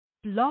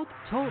Blog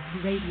Talk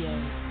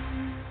Radio.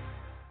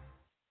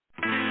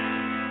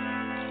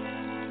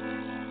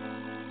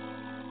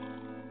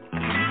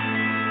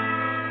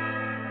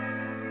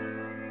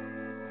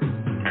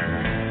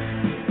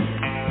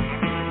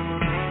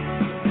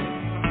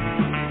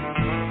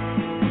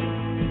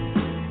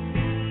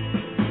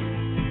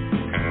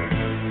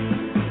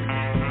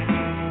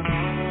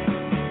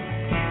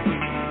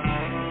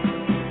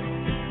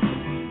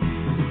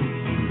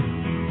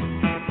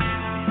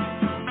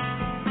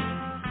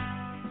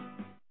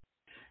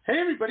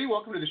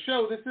 Welcome to the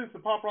show. This is the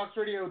Pop Rocks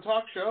Radio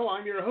Talk Show.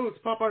 I'm your host,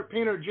 pop art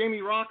painter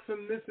Jamie Rocks,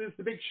 and this is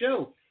the big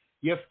show.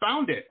 You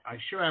found it. I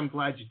sure am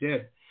glad you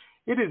did.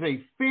 It is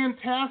a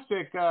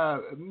fantastic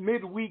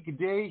midweek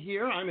day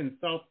here. I'm in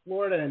South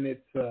Florida, and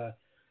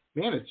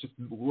it's just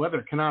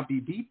weather cannot be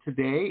beat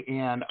today,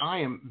 and I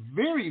am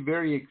very,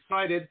 very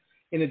excited.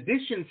 In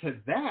addition to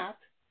that,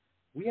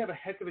 we have a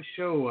heck of a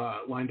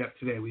show lined up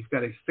today. We've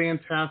got a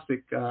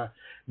fantastic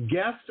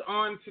guest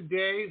on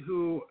today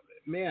who,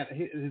 man,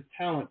 his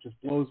talent just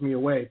blows me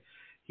away.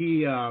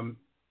 He,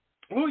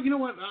 well, you know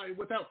what?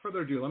 Without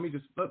further ado,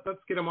 let's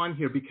get him on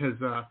here because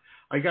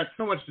I got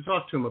so much to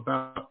talk to him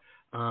about.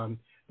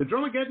 The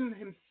DRMAGDN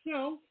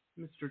himself,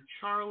 Mr.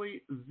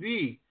 Charlie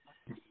Z.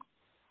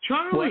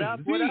 Charlie what up,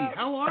 Z, what up?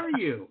 How are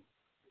you?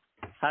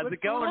 How's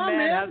it going,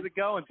 man? How's it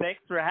going?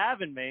 Thanks for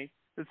having me.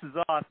 This is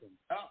awesome.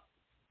 Oh,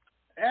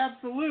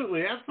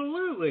 absolutely,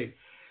 absolutely.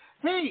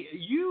 Hey,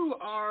 you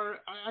are,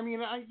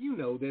 you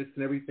know this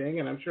and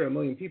everything, and I'm sure a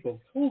million people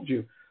have told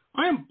you.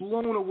 I am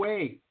blown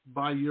away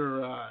by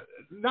your,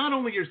 not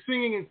only your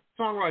singing and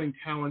songwriting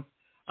talents,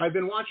 I've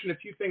been watching a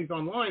few things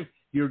online.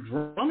 Your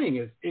drumming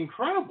is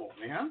incredible,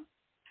 man.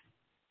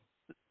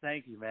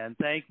 Thank you, man.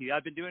 Thank you.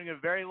 I've been doing it a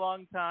very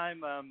long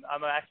time.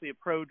 I'm actually a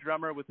pro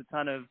drummer with a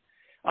ton of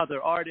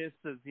other artists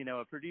as,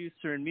 a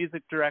producer and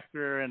music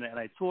director, and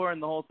I tour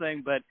and the whole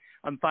thing, but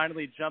I'm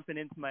finally jumping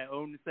into my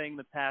own thing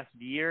the past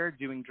year,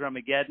 doing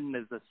DRMAGDN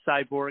as a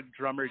cyborg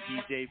drummer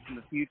DJ from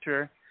the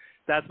future.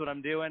 That's what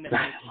I'm doing, and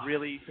it's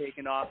really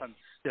taken off. I'm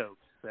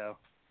stoked. So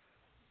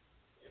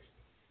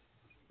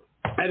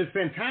that is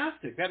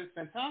fantastic. That is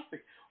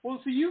fantastic.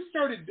 Well, so you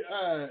started,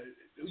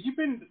 you've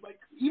been, like,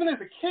 even as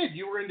a kid,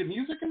 you were into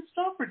music and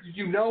stuff, or did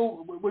you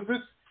know,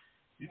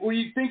 were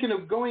you thinking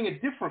of going a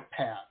different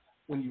path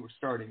when you were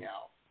starting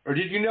out? Or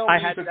did you know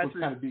music was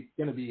kind of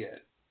going to be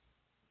it?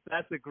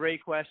 That's a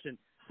great question.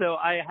 So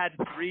I had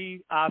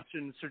three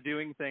options for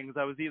doing things.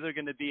 I was either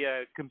going to be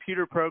a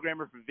computer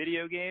programmer for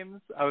video games,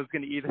 I was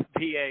going to either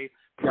be a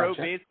pro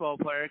baseball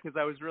player because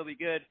I was really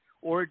good,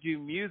 or do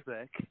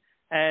music.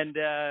 And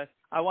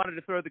I wanted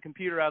to throw the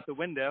computer out the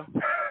window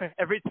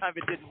every time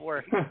it didn't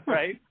work,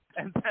 right?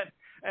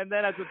 And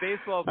then as a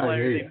baseball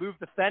player, they moved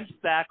the fence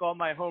back. All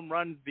my home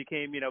runs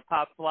became,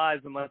 pop flies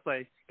unless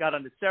I got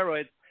onto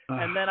steroids.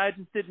 And then I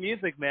just did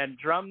music, man.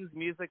 Drums,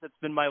 music, that's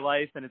been my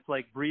life, and it's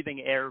like breathing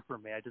air for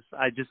me.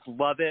 I just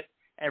love it,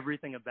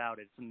 everything about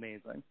it. It's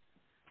amazing.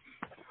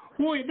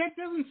 Boy, that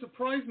doesn't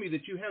surprise me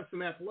that you have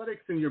some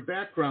athletics in your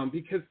background,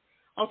 because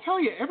I'll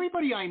tell you,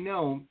 everybody I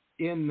know,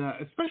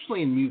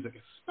 especially in music,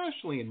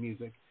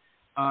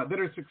 that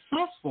are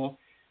successful,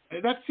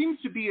 that seems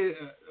to be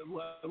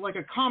like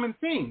a common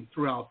thing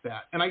throughout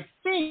that. And I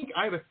think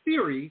I have a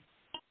theory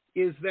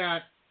is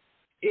that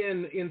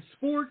in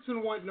sports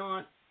and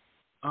whatnot,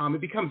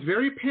 it becomes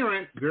very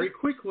apparent very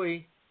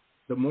quickly.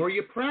 The more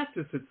you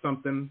practice at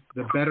something,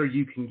 the better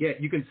you can get.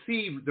 You can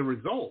see the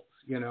results,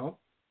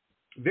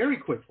 very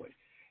quickly.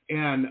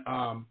 And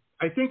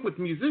I think with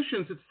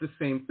musicians, it's the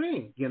same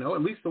thing,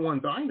 at least the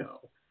ones I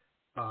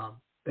know.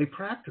 They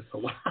practice a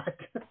lot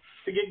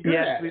to get good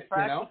at it. Yes, we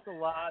practice a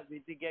lot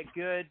to get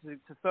good,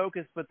 to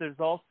focus, but there's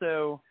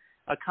also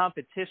a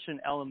competition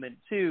element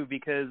too,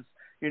 because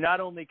you're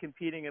not only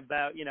competing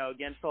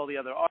against all the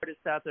other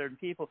artists out there and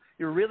people,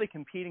 you're really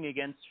competing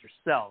against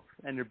yourself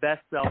and your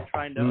best self,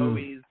 trying to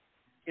always,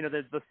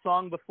 the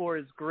song before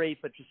is great,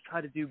 but just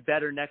try to do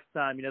better next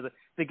time.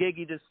 The gig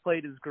you just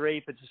played is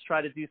great, but just try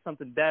to do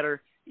something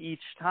better each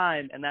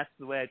time. And that's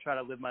the way I try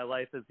to live my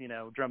life as,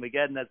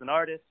 DRMAGDN as an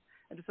artist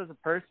and just as a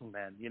person,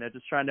 man,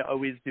 just trying to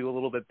always do a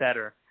little bit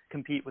better,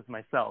 compete with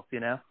myself,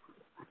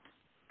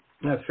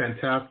 That's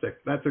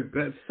fantastic. That's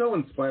so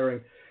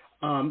inspiring.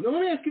 Now let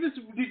me ask you this: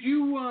 Did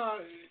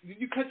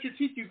you cut your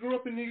teeth? You grew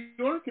up in New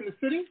York, in the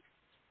city?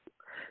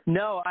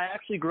 No, I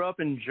actually grew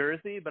up in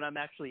Jersey, but I'm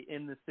actually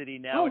in the city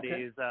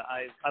nowadays.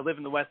 Okay. I live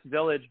in the West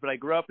Village, but I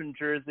grew up in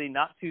Jersey,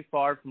 not too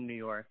far from New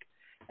York.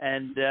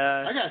 And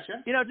I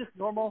gotcha. Just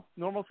normal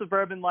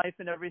suburban life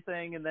and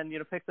everything, and then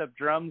picked up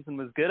drums and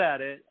was good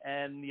at it,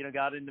 and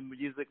got into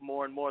music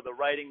more and more, the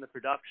writing, the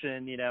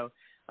production,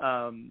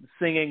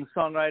 singing,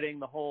 songwriting,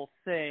 the whole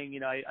thing.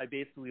 I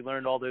basically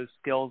learned all those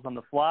skills on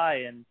the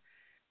fly,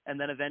 and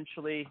then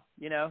eventually,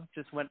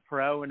 just went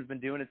pro and have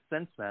been doing it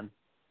since then.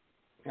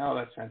 Oh,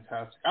 that's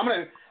fantastic. I'm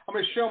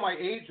gonna show my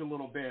age a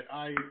little bit.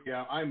 I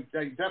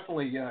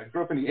definitely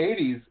grew up in the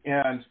 '80s,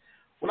 and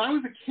when I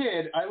was a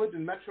kid, I lived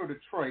in Metro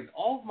Detroit.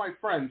 All of my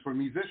friends were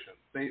musicians.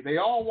 They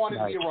all wanted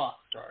to be a rock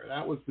star.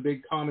 That was the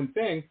big common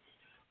thing.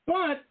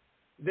 But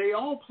they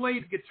all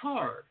played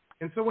guitar.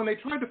 And so when they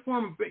tried to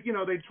form,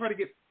 they try to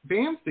get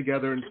bands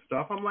together and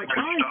stuff, I'm like,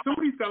 guys,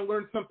 somebody's got to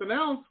learn something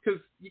else because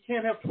you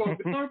can't have 12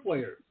 guitar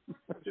players.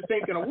 It just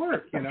ain't going to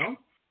work,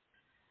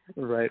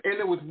 Right. And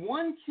there was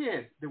one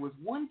kid,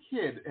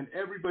 and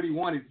everybody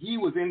he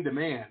was in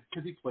demand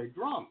because he played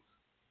drums.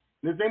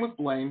 And his name was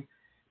Blaine.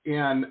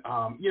 And,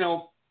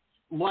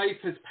 life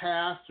has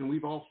passed, and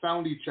we've all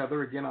found each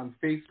other again on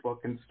Facebook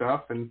and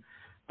stuff, and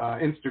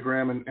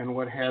Instagram and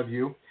what have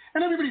you.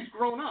 And everybody's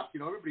grown up,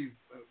 everybody's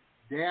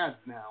dads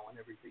now and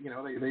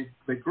everything.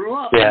 They grew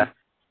up and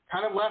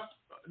kind of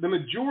the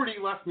majority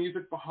left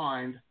music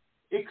behind,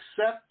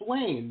 except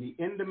Blaine,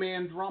 the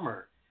in-demand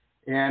drummer.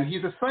 And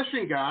he's a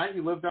session guy.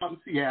 He lived out in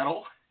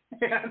Seattle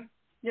and,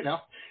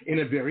 in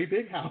a very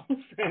big house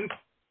and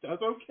does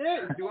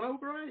okay. He's doing all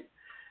right.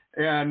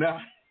 And,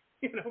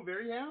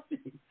 very happy.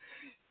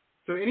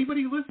 So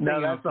anybody listening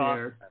out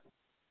there,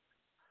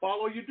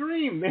 follow your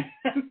dream, man.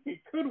 It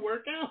could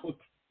work out.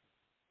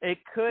 It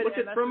could. Look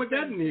at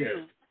DRMAGDN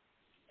here.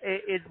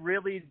 It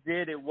really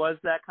did. It was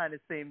that kind of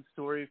same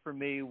story for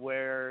me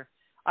where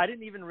I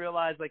didn't even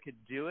realize I could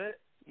do it,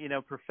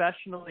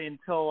 professionally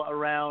until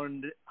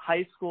around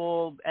high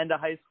school, end of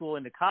high school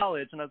into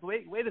college. And I was,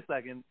 wait a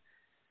second.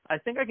 I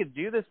think I could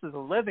do this as a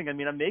living. I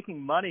mean, I'm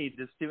making money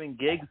just doing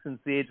gigs since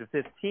the age of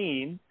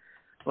 15.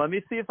 Let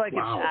me see if I can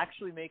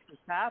actually make this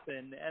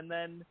happen. And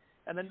then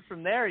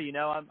from there,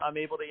 I'm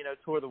able to,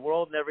 tour the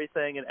world and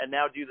everything and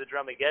now do the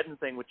DRMAGDN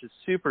thing, which is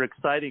super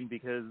exciting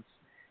because,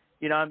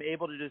 I'm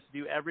able to just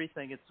do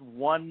everything. It's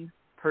one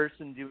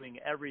person doing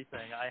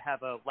everything. I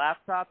have a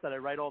laptop that I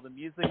write all the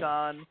music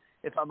on.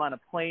 If I'm on a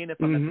plane,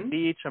 if I'm at the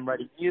beach, I'm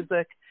writing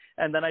music.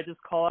 And then I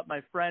just call up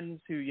my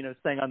friends who,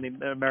 sang on the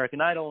American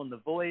Idol and The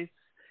Voice,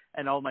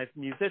 and all my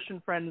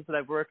musician friends that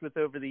I've worked with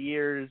over the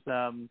years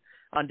on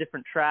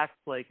different tracks,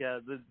 like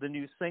the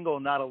new single,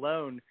 Not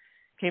Alone,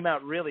 came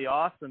out really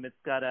awesome. It's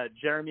got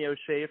Jeremy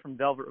O'Shea from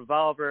Velvet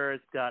Revolver.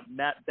 It's got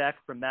Matt Beck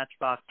from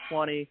Matchbox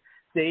 20,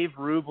 Dave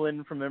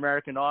Rublin from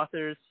American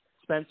Authors,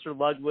 Spencer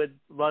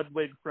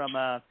Ludwig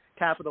from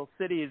Capital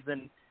Cities,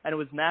 and it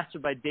was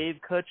mastered by Dave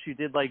Kutch, who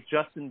did like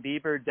Justin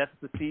Bieber,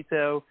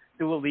 Despacito,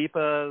 Dua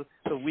Lipa,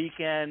 The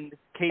Weeknd,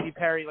 Katy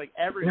Perry, like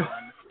everyone.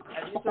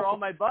 And these are all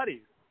my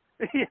buddies.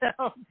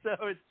 So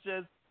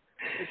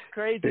it's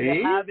crazy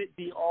to have it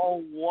be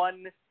all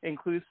one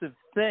inclusive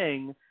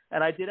thing.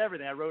 And I did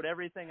everything. I wrote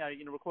everything. I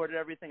recorded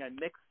everything. I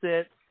mixed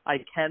it.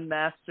 I can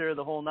master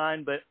the whole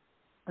nine, but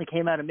it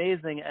came out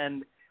amazing.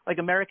 And like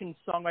American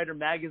Songwriter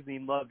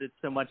Magazine loved it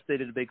so much they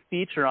did a big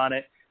feature on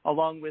it,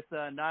 along with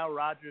Nile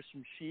Rodgers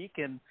from Chic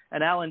and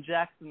Alan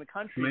Jackson, the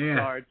country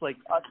star. It's like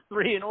us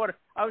three in order.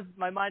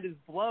 My mind is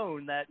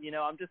blown that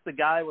I'm just a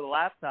guy with a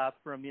laptop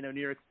from New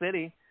York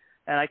City,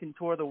 and I can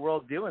tour the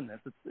world doing this.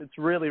 It's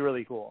really,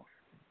 really cool.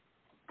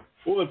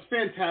 Well, it's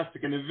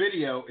fantastic, and the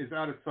video is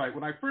out of sight.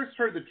 When I first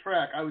heard the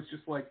track, I was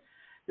just like,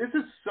 this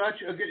is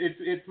such a good,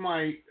 it's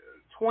my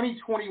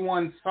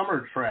 2021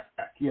 summer track,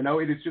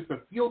 It is just a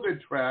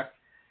feel-good track,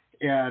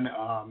 and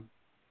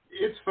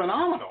it's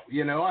phenomenal,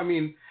 I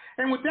mean,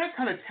 and with that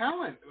kind of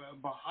talent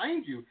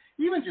behind you,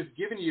 even just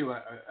giving you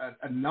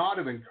a nod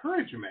of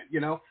encouragement,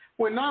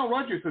 when Nile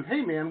Rodgers says,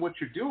 hey, man, what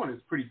you're doing is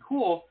pretty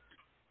cool,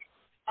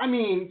 I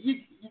mean,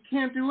 you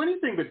can't do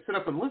anything but sit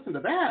up and listen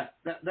to that.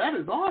 That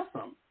is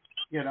awesome,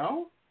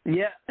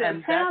 Yeah,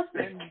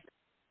 fantastic.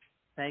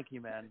 Thank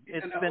you, man.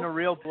 It's been a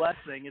real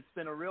blessing. It's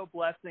been a real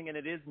blessing, and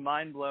it is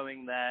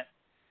mind-blowing that,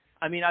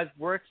 I mean, I've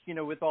worked,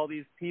 with all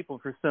these people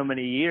for so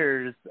many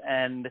years,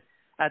 and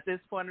at this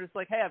point, it's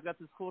like, hey, I've got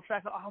this cool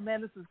track. Oh,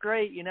 man, this is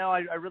great.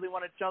 I really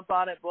want to jump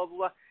on it, blah, blah,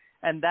 blah.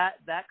 And that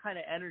kind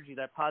of energy,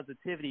 that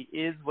positivity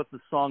is what the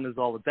song is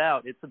all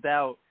about. It's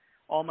about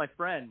all my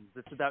friends.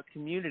 It's about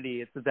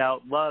community. It's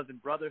about love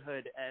and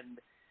brotherhood and,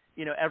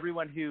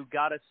 everyone who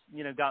got us,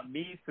 got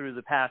me through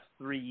the past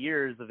 3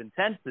 years of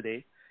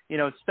intensity,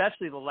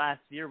 especially the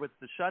last year with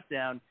the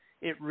shutdown.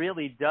 It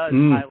really does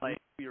highlight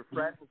who your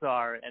friends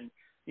are and,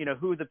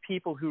 who the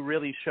people who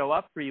really show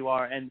up for you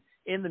are. And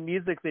in the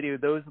music video,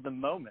 those are the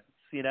moments,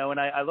 and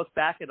I look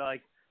back at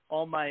like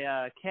all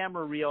my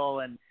camera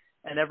reel and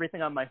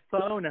everything on my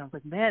phone, and I was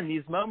like, man,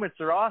 these moments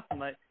are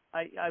awesome.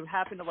 I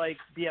happened to like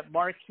be at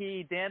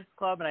Marquee Dance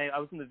Club, and I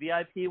was in the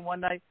VIP one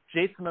night.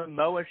 Jason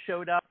Momoa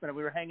showed up, and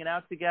we were hanging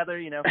out together.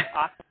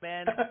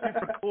 Aquaman,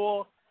 super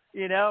cool.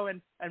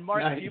 And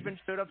Mark Cuban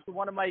showed up to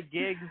one of my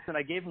gigs, and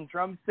I gave him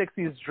drumsticks.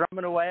 He was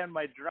drumming away on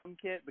my drum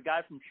kit. The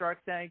guy from Shark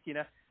Tank,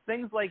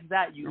 things like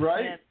that you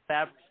can't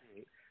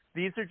fabricate.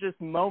 These are just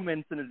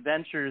moments and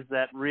adventures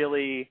that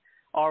really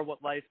are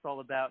what life's all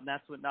about, and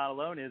that's what Not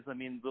Alone is. I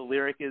mean, the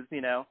lyric is,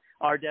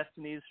 our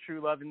destiny is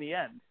true love in the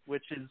end,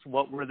 which is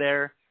what we're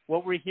there.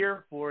 What we're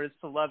here for is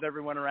to love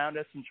everyone around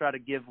us and try to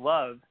give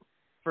love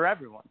for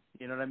everyone.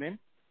 You know what I mean?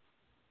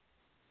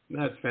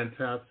 That's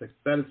fantastic.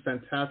 That is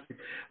fantastic.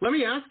 Let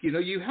me ask you,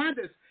 you had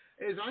this,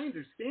 as I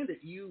understand it,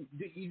 you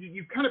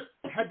kind of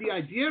had the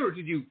idea, or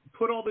did you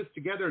put all this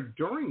together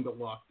during the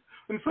lockdown?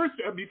 And first,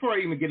 before I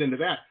even get into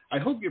that, I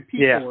hope your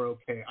people are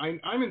okay.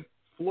 I'm in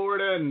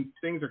Florida, and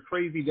things are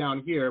crazy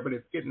down here, but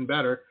it's getting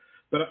better.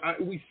 But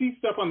we see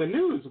stuff on the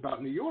news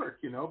about New York,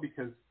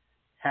 because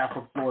half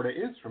of Florida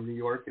is from New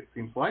York, it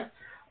seems like.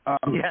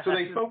 So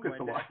they focus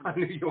a lot on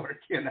New York,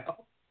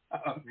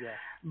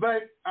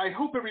 But I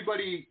hope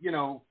everybody,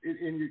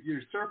 in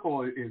your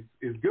circle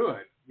is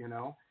good,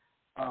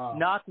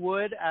 Knock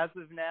wood, as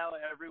of now,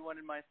 everyone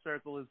in my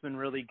circle has been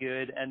really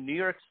good. And New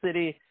York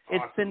City,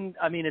 awesome.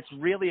 it's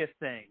really a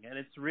thing. And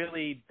it's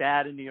really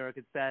bad in New York.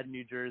 It's bad in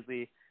New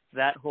Jersey,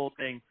 that whole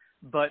thing.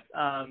 But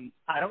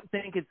I don't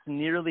think it's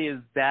nearly as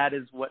bad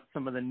as what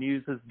some of the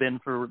news has been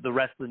for the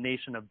rest of the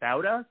nation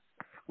about us.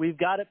 We've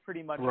got it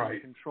pretty much under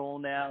control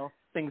now.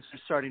 Things are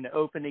starting to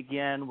open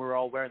again. We're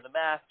all wearing the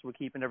masks. We're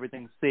keeping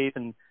everything safe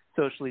and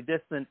socially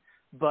distant.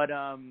 But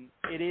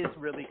it is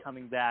really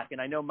coming back.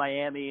 And I know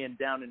Miami and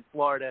down in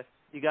Florida,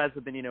 you guys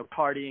have been,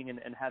 partying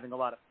and having a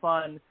lot of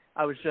fun.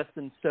 I was just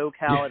in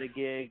SoCal at a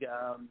gig.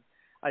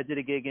 I did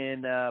a gig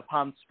in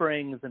Palm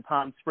Springs, and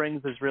Palm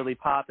Springs is really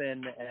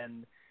popping.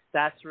 And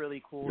that's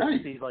really cool to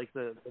see, like,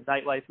 the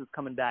nightlife is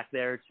coming back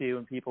there, too,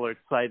 and people are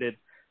excited.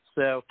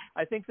 So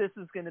I think this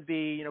is going to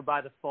be,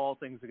 by the fall,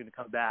 things are going to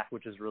come back,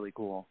 which is really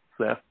cool.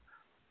 So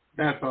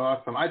that's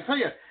awesome. I tell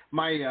you,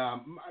 my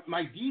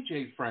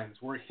DJ friends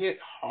were hit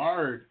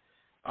hard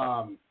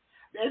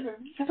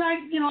because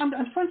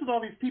I'm friends with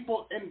all these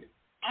people, and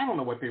I don't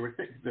know what they were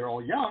thinking. They're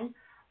all young,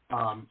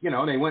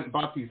 They went and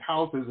bought these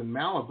houses in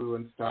Malibu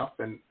and stuff,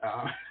 and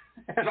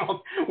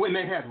when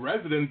they had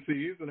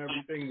residencies and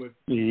everything was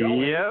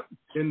going,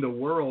 in the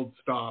world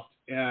stopped,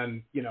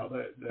 and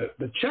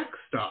the check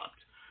stopped.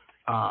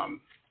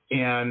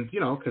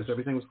 Because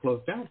everything was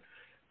closed down,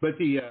 but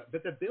the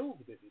bills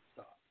didn't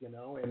stop,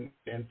 and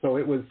so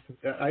it was.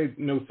 I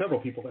know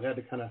several people that had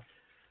to kind of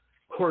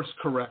course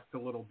correct a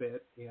little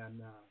bit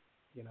and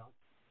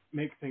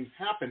make things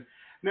happen.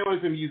 Now,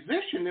 as a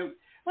musician,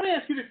 let me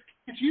ask you this: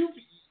 because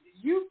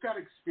you've got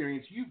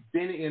experience, you've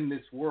been in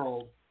this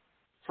world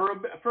for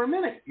a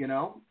minute,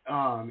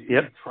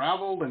 You've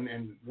traveled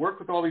and worked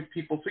with all these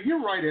people, so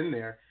you're right in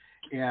there.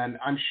 And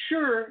I'm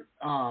sure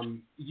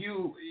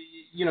you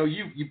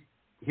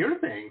hear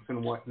things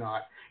and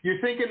whatnot. You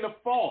think in the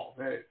fall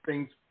that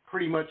things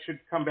pretty much should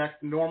come back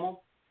to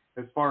normal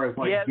as far as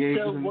gigs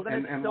so and we're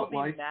going to still what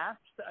like? be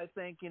masked, I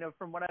think,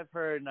 from what I've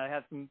heard, and I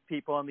have some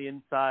people on the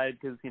inside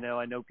because,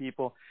 I know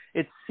people.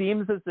 It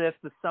seems as if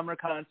the summer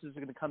concerts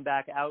are going to come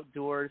back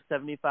outdoors,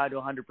 75 to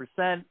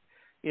 100%,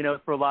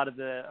 for a lot of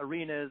the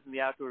arenas and the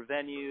outdoor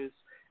venues.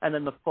 And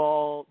then the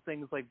fall,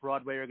 things like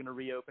Broadway are going to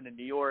reopen in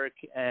New York,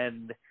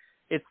 and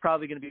it's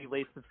probably going to be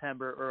late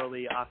September,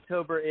 early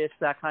October-ish,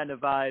 that kind of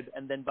vibe.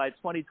 And then by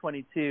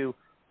 2022,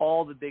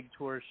 all the big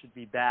tours should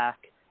be back.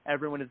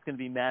 Everyone is going to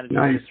be managed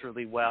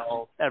really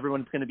well.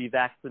 Everyone's going to be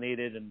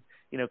vaccinated and,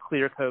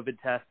 clear COVID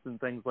tests and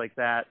things like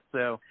that.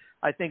 So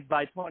I think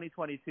by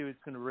 2022, it's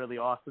going to be really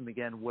awesome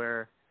again,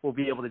 where we'll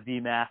be able to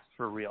demask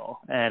for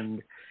real.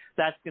 And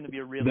that's going to be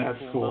a really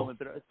cool moment.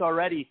 But it's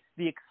already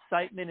the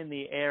excitement in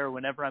the air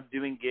whenever I'm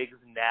doing gigs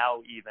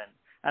now even.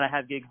 And I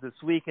have gigs this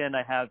weekend.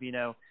 I have,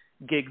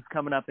 gigs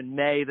coming up in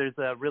May. There's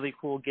a really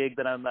cool gig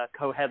that I'm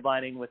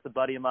co-headlining with a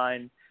buddy of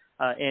mine,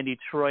 Andy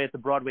Troy, at the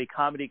Broadway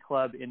Comedy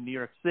Club in New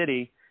York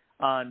City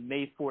on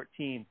May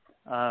 14th.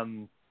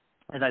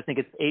 And I think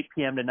it's 8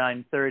 p.m. to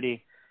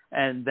 9:30.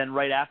 And then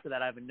right after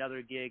that, I have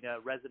another gig, a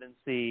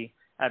residency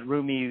at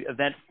Rumi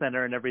Event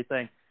Center and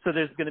everything. So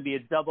there's going to be a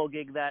double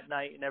gig that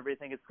night and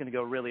everything. It's going to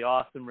go really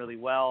awesome, really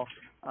well.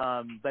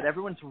 But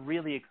everyone's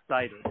really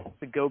excited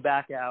to go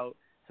back out,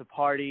 to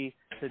party,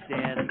 to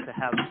dance, to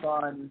have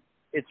fun.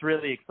 It's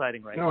really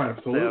exciting right now.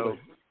 Absolutely.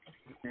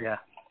 So, yeah.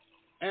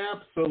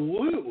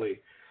 Absolutely.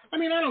 I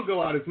mean, I don't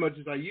go out as much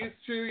as I used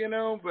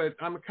to, but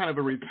I'm kind of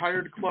a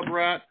retired club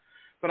rat.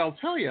 But I'll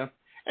tell you,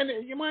 and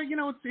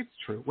it's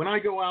true. When I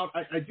go out,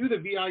 I do the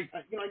VI,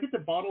 I get the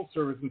bottle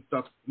service and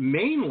stuff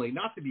mainly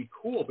not to be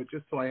cool, but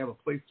just so I have a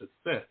place to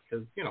sit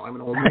because, I'm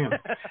an old man.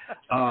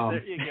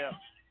 There you go.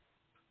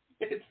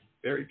 It's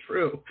very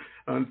true,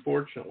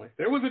 unfortunately.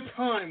 There was a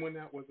time when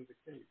that wasn't the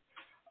case.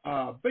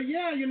 But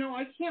yeah,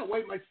 I can't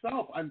wait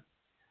myself.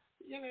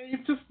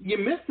 It's just, you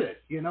miss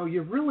it,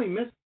 you really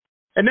miss it.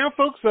 And now,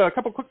 folks, a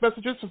couple quick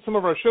messages from some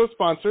of our show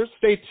sponsors.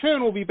 Stay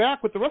tuned. We'll be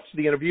back with the rest of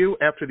the interview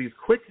after these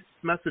quick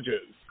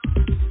messages.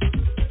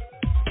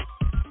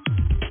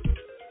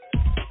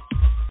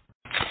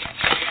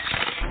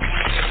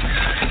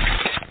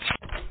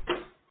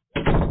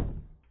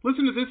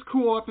 Listen to this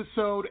cool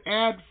episode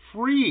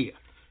ad-free.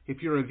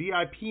 If you're a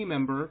VIP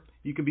member,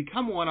 you can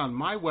become one on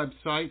my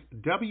website,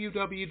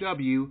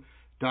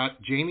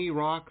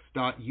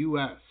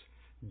 www.jamierocks.us,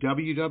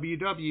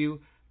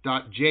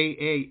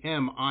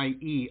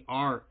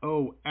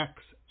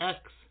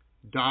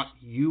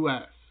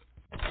 www.jamieroxx.us.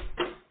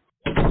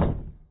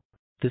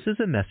 This is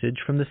a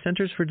message from the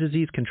Centers for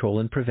Disease Control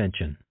and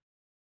Prevention.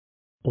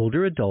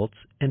 Older adults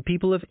and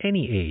people of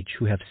any age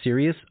who have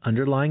serious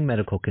underlying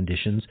medical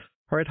conditions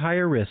are at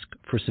higher risk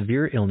for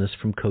severe illness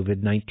from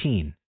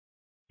COVID-19.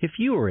 If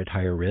you are at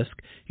higher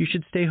risk, you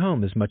should stay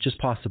home as much as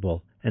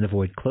possible and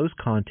avoid close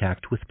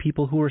contact with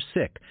people who are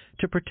sick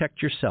to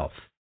protect yourself.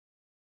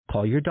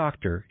 Call your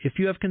doctor if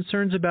you have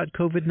concerns about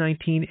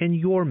COVID-19 and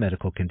your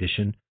medical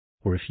condition,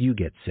 or if you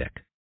get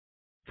sick.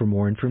 For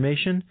more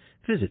information,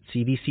 visit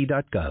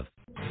cdc.gov.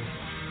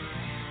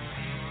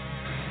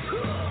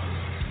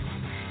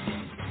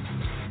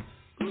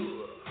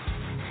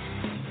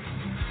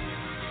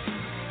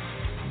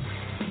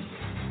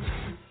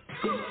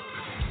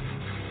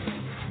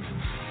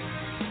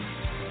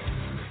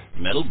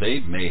 Metal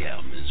Babe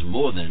Mayhem is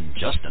more than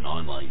just an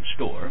online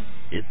store,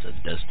 it's a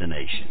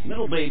destination.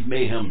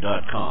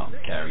 MetalBabeMayhem.com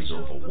carries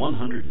over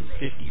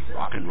 150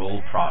 rock and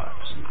roll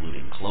products,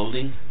 including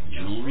clothing,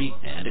 jewelry,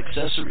 and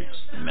accessories.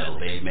 Metal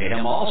Babe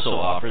Mayhem also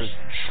offers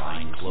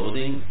shrine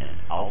clothing and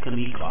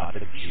alchemy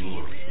gothic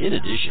jewelry. In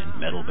addition,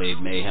 Metal Babe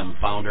Mayhem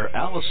founder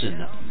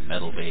Allison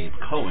Metal Babe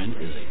Cohen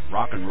is a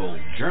rock and roll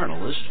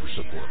journalist who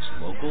supports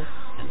local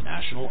and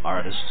national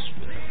artists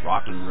with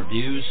rockin'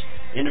 reviews,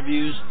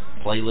 interviews,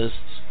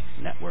 playlists,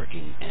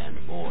 networking, and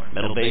more.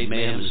 Metal Babe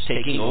Mayhem is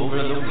taking over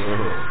the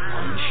world,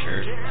 one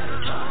shirt at a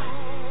time.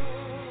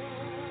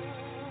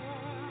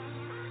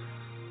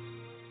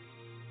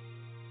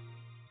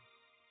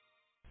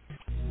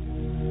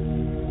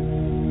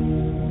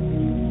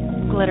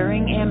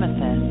 Glittering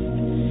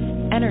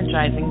amethyst,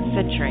 energizing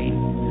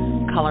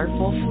citrine,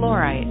 colorful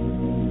fluorite,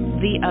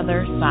 the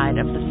other side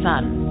of the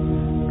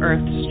sun,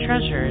 Earth's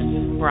treasures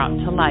brought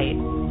to light.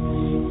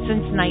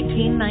 Since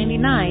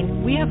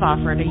 1999, we have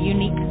offered a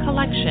unique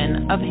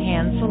collection of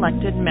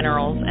hand-selected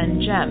minerals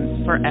and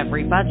gems for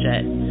every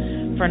budget,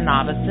 for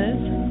novices,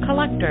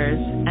 collectors,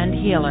 and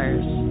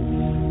healers.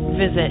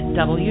 Visit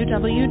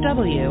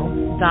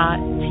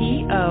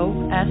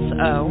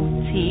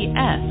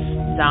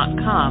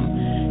www.tosots.com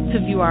to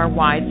view our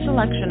wide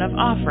selection of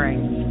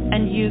offerings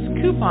and use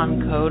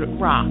coupon code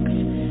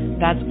ROXX,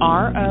 that's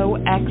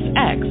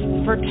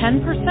ROXX, for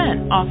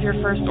 10% off your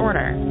first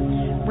order.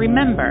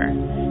 Remember,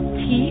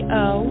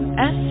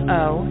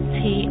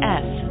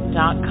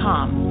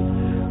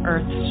 TOSOTS.com.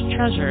 Earth's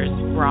treasures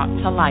brought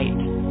to light.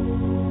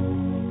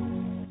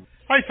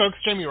 Hi folks,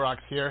 Jamie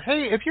Rocks here.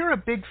 Hey, if you're a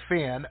big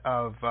fan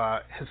of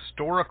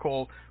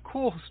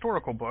cool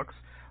historical books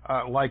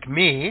like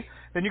me,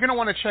 then you're going to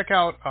want to check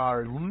out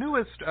our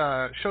newest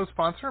show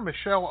sponsor,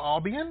 Michelle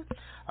Albion.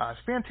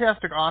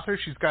 Fantastic author.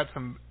 She's got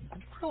some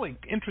really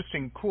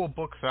interesting, cool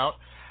books out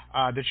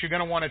that you're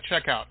going to want to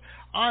check out.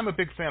 I'm a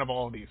big fan of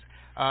all of these.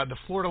 The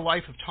Florida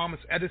Life of Thomas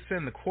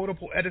Edison, the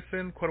Quotable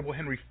Edison, Quotable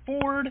Henry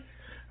Ford,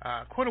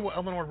 Quotable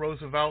Eleanor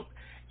Roosevelt,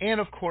 and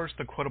of course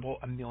the Quotable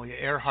Amelia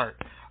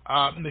Earhart.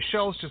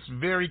 Michelle's just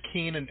very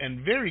keen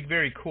and very,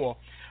 very cool,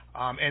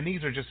 and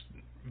these are just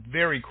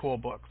very cool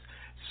books.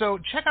 So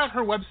check out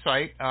her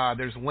website.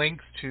 There's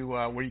links to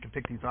where you can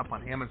pick these up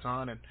on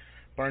Amazon and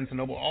Barnes &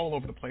 Noble, all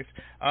over the place.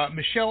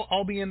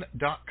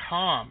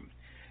 MichelleAlbion.com.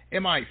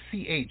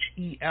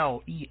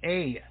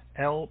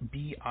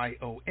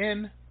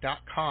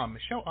 MichelleAlbion.com.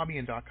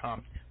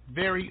 MichelleAlbion.com.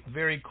 Very,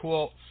 very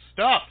cool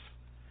stuff.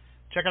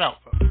 Check it out,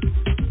 folks.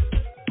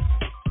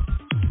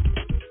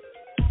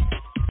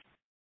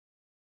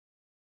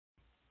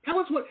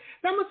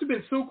 That must have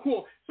been so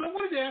cool. So I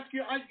wanted to ask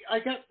you, I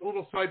got a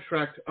little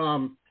sidetracked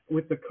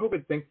with the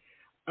COVID thing.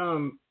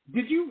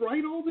 Did you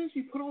write all this?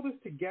 You put all this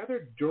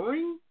together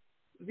during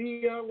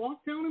the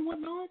lockdown and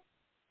whatnot?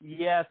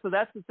 Yeah, so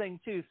that's the thing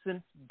too.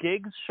 Since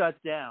gigs shut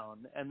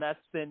down, and that's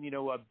been,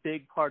 a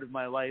big part of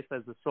my life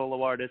as a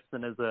solo artist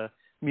and as a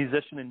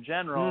musician in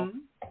general,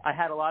 I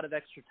had a lot of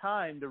extra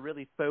time to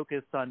really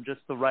focus on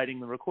just the writing,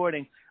 the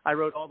recording. I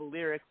wrote all the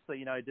lyrics, so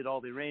I did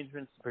all the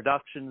arrangements, the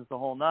productions, the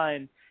whole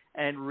nine,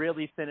 and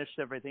really finished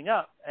everything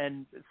up.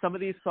 And some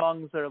of these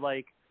songs are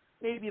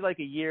maybe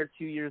a year,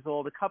 2 years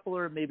old. A couple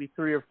are maybe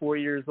 3 or 4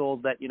 years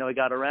old that I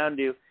got around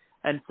to.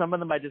 And some of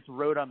them I just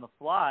wrote on the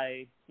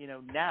fly,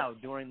 now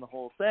during the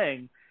whole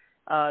thing.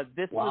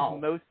 This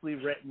was mostly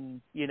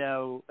written,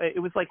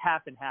 it was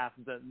half and half.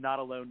 The Not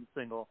Alone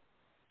single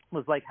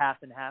was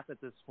half and half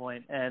at this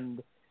point.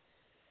 And,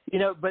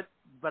 but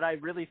I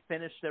really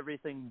finished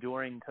everything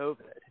during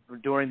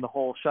COVID, during the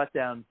whole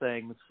shutdown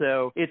thing.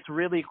 So it's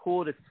really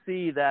cool to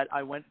see that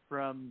I went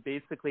from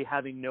basically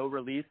having no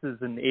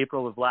releases in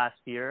April of last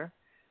year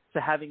to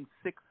having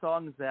 6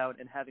 songs out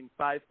and having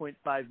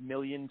 5.5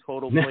 million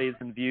total plays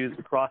and views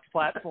across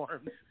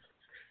platforms.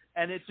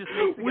 And it just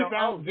makes me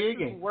go, this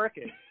is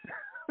working.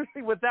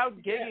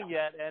 Without gigging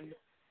yet. And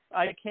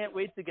I can't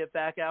wait to get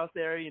back out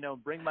there,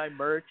 bring my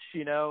merch,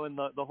 and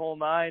the whole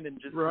nine, and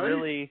just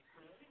really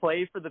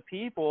play for the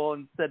people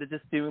instead of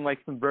just doing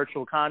some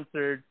virtual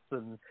concerts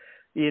and,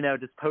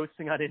 just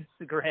posting on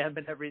Instagram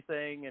and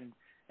everything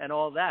and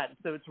all that.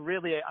 So it's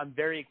really, I'm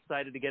very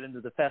excited to get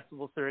into the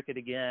festival circuit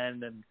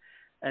again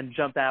and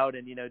jump out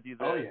and, do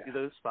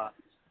those spots.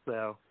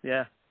 So,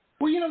 yeah.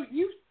 Well,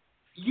 you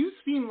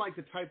seem like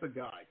the type of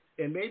guy,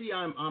 and maybe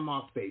I'm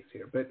off base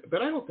here,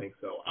 but I don't think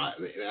so.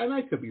 And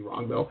I could be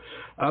wrong, though.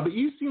 But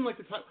you seem like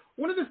the type.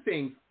 One of the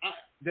things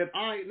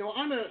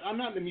I'm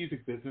not in the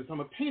music business.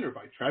 I'm a painter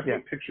by trade. I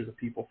paint pictures of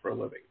people for a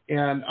living.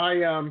 And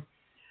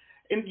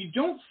and you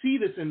don't see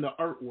this in the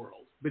art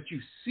world, but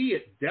you see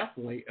it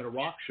definitely at a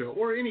rock show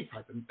or any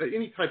type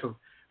of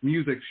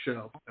music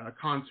show,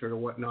 concert or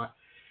whatnot.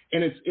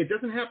 And it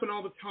doesn't happen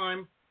all the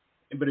time,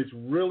 but it's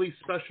really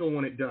special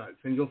when it does.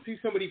 And you'll see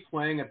somebody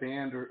playing a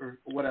band or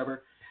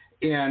whatever,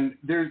 and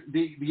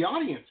the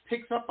audience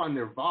picks up on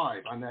their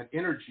vibe, on that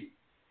energy.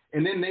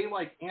 And then they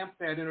like amp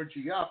that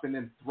energy up and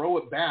then throw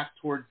it back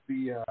towards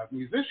the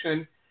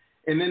musician,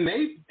 and then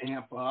they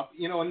amp up,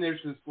 and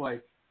there's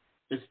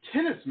this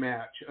tennis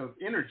match of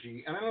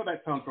energy. And I know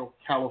that sounds real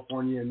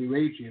California and New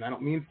Agey, and I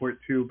don't mean for it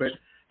to, but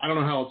I don't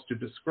know how else to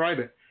describe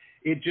it.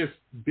 It just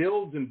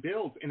builds and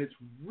builds, and it's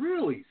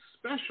really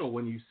special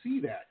when you see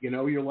that.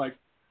 You're like,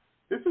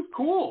 this is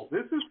cool.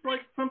 This is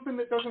like something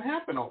that doesn't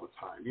happen all the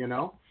time,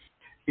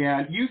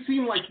 And you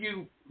seem like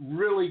you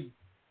really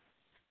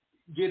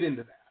get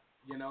into that,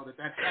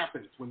 that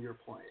happens when you're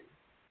playing.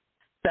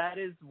 That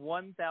is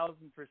 1,000%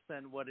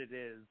 what it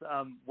is.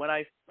 When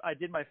I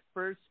did my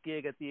first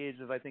gig at the age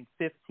of, I think,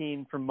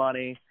 15 for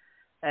money,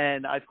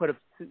 and I put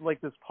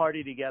this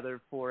party together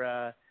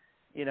for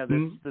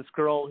this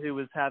girl who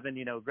was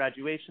having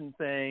graduation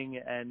thing,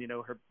 and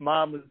her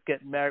mom was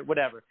getting married,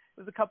 whatever. It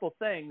was a couple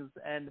things,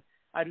 and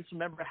I just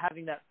remember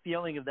having that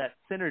feeling of that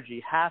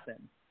synergy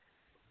happen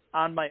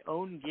on my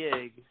own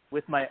gig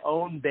with my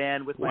own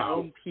band, with my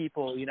own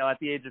people, at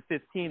the age of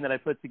 15 that I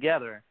put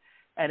together.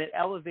 And it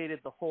elevated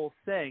the whole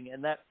thing.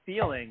 And that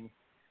feeling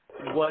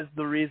was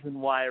the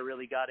reason why I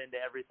really got into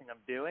everything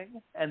I'm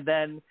doing. And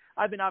then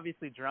I've been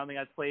obviously drumming.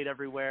 I've played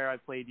everywhere. I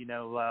played,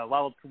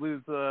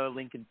 Lollapalooza,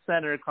 Lincoln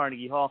Center,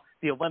 Carnegie Hall,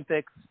 the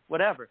Olympics,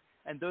 whatever.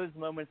 And those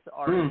moments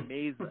are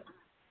amazing,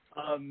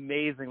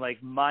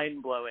 like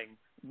mind-blowing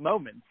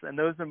moments. And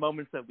those are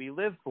moments that we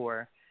live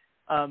for.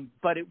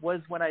 But it was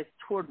when I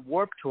toured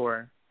Warped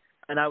Tour,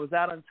 and I was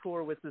out on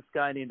tour with this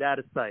guy named Out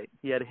of Sight.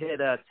 He had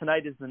hit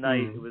Tonight Is the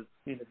Night. It was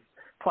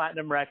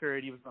platinum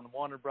record. He was on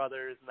Warner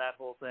Brothers and that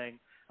whole thing.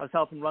 I was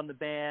helping run the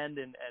band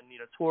and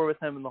tour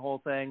with him and the whole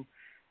thing.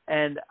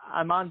 And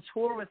I'm on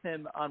tour with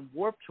him on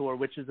Warped Tour,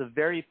 which is a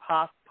very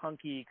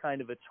pop-punky kind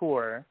of a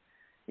tour.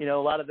 A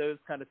lot of those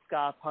kind of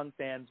ska punk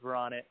bands were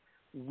on it.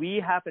 We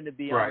happened to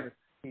be on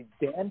the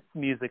dance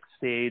music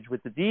stage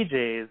with the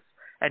DJs,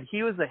 and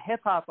he was a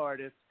hip-hop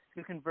artist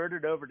who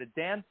converted over to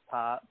dance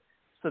pop.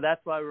 So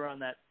that's why we're on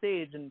that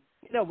stage. And,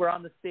 we're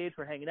on the stage,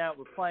 we're hanging out,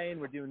 we're playing,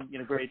 we're doing,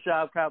 great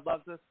job, crowd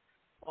loves us.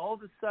 All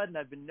of a sudden,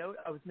 I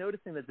was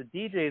noticing that the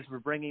DJs were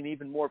bringing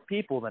even more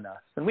people than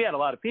us. And we had a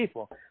lot of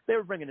people. They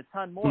were bringing a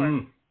ton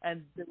more.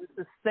 And there was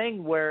this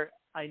thing where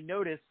I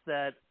noticed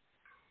that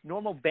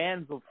normal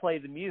bands will play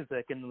the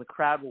music and the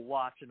crowd will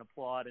watch and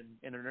applaud and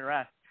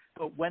interact.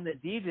 But when the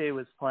DJ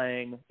was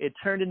playing, it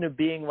turned into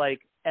being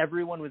like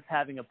everyone was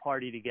having a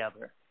party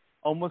together,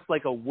 almost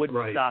like a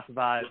Woodstock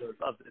vibe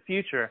of the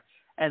future.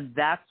 And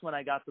that's when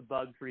I got the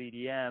bug for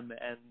EDM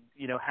and,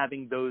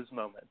 having those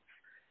moments.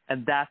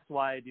 And that's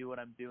why I do what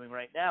I'm doing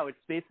right now. It's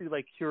basically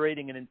like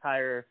curating an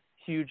entire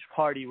huge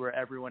party where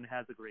everyone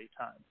has a great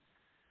time.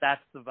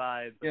 That's the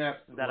vibe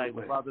that I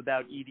love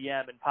about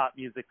EDM and pop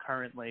music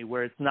currently,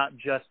 where it's not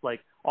just like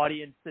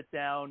audience sit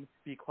down,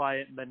 be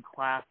quiet, and then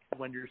clap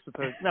when you're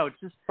supposed to. No, it's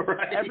just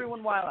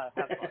everyone wild out,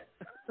 have fun.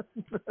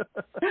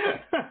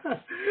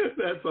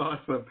 That's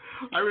awesome.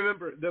 I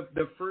remember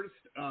the first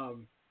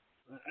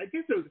I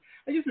guess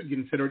we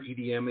consider it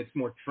EDM. It's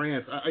more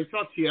trance. I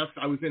saw Tiesto.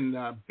 I was in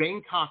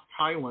Bangkok,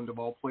 Thailand, of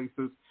all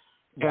places,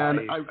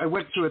 and I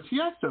went to a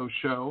Tiesto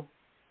show.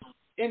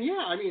 And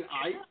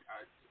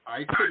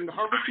I couldn't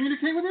hardly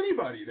communicate with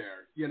anybody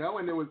there,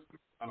 And there was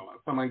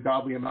some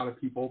ungodly amount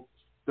of people,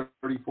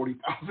 30,000,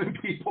 40,000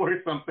 people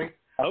or something.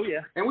 Oh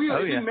yeah. And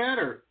it didn't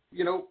matter.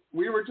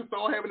 We were just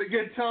all having a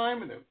good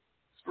time, and the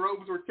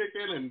strobes were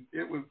kicking, and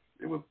it was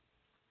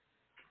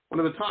one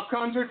of the top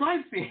concerts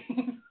I've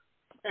seen.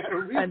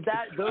 And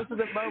those are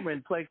the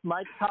moments. Like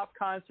my top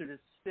concert is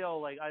still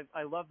like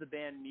I love the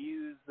band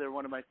Muse. They're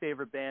one of my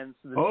favorite bands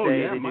to this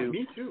day. They do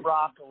me too.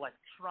 Rock,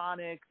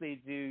 electronic. They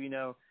do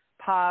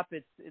pop.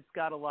 It's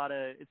got a lot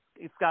of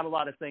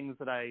things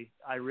that I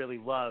really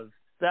love.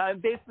 So I'm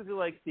basically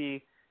like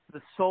the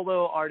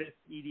solo artist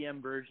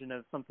EDM version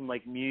of something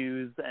like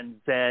Muse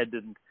and Zed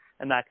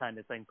and that kind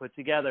of thing put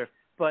together.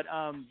 But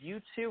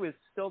U2 is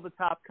still the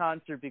top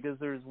concert because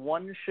there's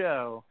one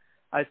show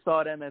I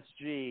saw at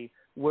MSG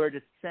where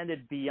it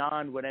ascended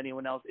beyond what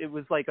anyone else. It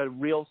was like a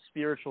real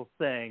spiritual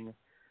thing,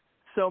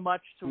 so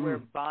much to where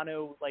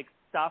Bono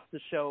stopped the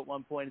show at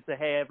one point and said,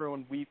 "Hey,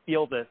 everyone, we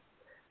feel this.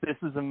 This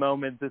is a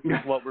moment. This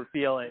is what we're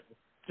feeling.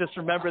 Just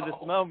remember this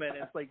moment."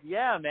 And it's like,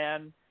 yeah,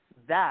 man,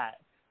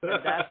 that.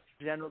 And that's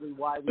generally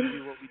why we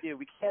do what we do.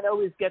 We can't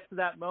always get to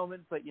that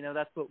moment, but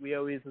that's what we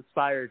always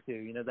aspire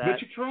to.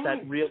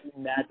 That really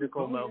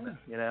magical moment.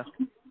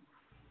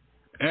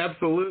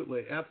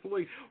 Absolutely.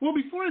 Well,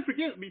 before I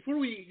forget, before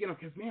we,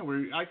 because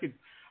man,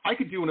 I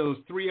could do one of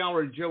those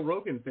 3-hour Joe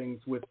Rogan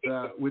things with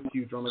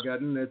you,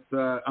 DRMAGDN. It's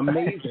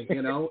amazing.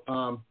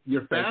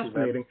 You're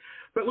fascinating.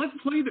 But let's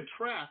play the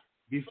track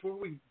before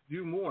we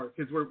do more,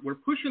 because we're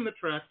pushing the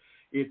track.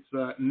 It's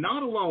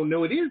Not Alone.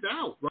 No, it is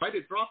out, right?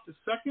 It dropped the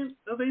 2nd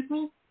of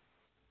April.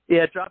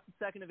 Yeah, it dropped the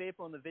 2nd of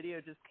April, and the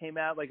video just came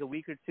out like a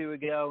week or two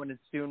ago, and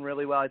it's doing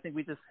really well. I think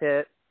we just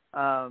hit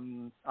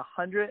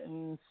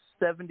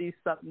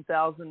 170-something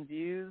thousand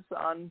views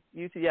on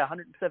YouTube. Yeah,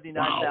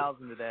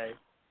 179,000 today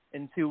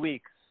in 2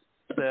 weeks.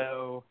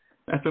 So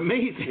that's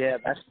amazing. Yeah,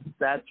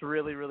 that's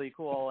really, really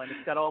cool. And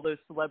it's got all those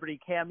celebrity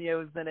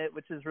cameos in it,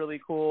 which is really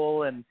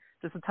cool. And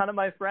just a ton of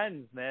my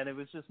friends, man. It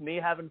was just me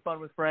having fun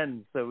with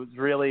friends. So it was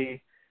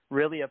really,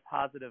 really a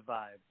positive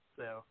vibe.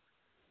 So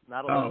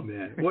not alone. Oh,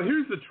 man. Well,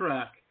 here's the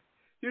track.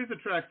 Here's the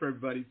track for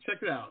everybody.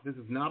 Check it out. This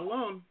is Not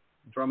Alone,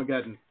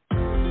 DRMAGDN.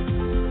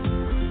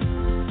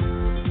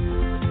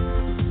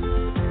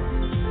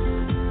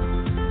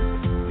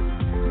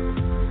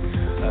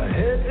 I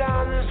head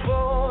down this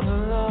road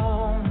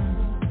alone,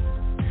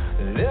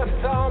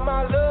 left all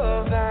my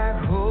love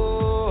back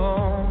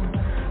home.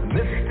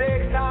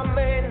 Mistakes I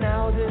made,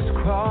 now this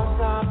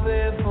cross I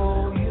bear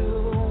for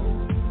you.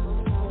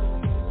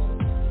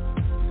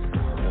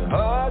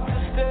 Hard to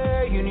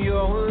stay in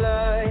your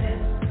light,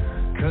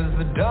 'cause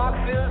the dark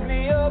fills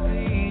me up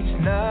each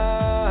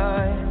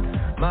night.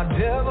 My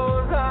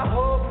devils I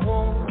hope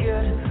won't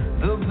get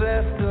the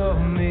best of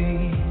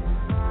me.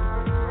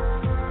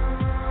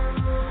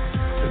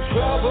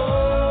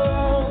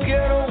 Trouble,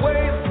 get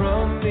away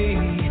from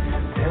me.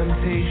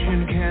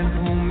 Temptation can't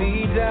pull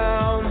me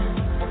down.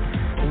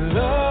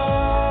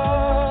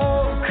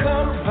 Love,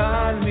 come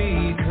find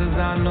me, 'cause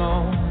I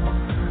know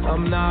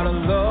I'm not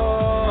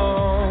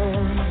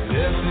alone.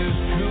 Let this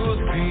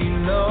truth be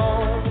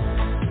known.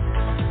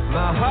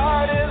 My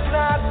heart is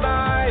not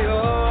my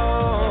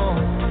own.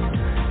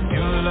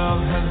 Your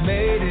love has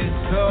made it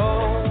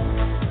so.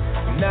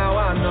 Now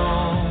I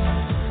know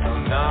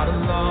I'm not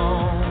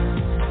alone.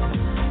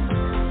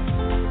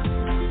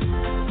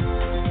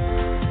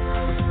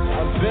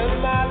 Spend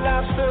my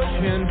life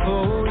searching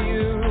for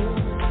you,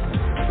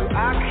 so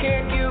I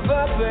can't give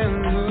up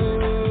and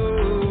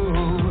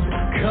lose.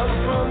 Come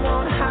from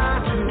on high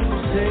to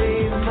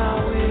save my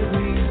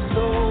weary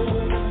soul.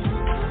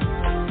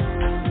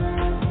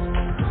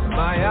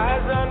 My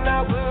eyes are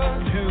now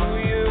glued to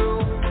you.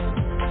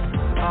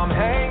 I'm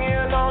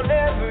hanging on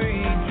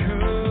every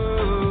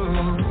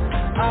truth.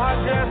 Our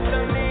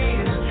destiny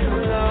is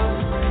true love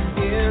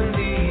in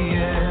the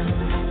end.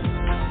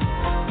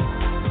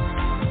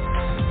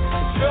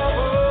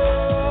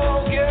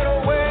 Trouble, get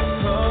away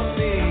from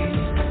me.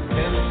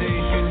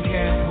 Temptation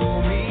can't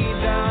pull me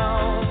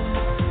down.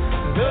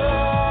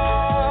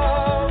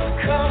 Love,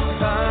 come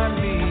find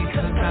me,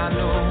 'cause I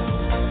know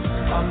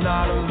I'm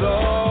not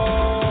alone.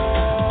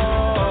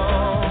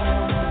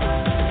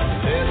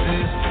 Let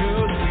this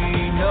truth be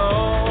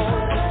known.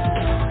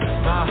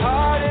 My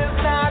heart is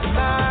not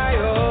my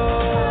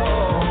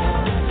own.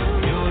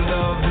 Your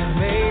love has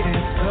made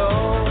it so.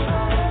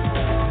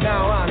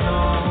 Now I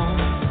know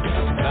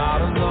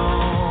not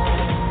alone.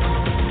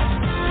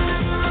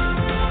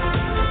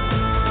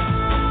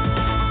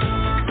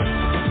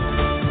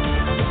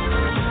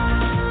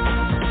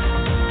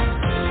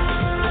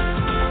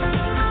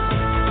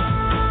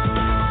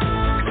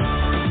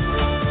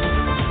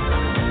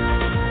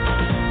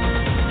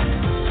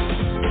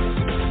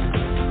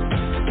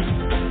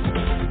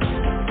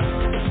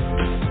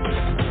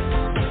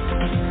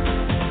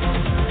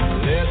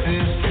 Let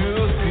this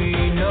truth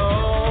be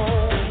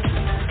known.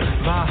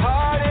 My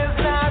heart is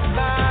not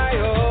my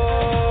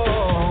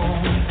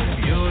own.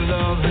 Your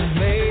love has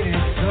made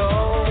it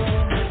so.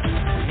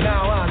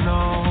 Now I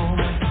know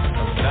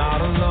I'm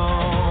not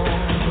alone.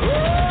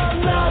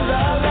 Oh, la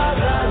la la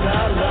la la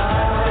la.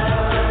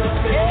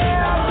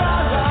 Yeah, la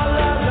la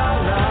la la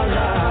la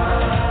la.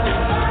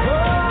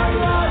 Oh,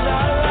 la la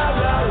la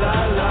la la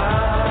la.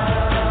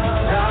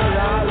 La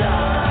la la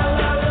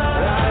la la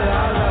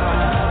la la.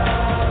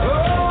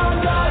 Oh,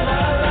 la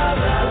la la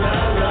la la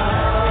la.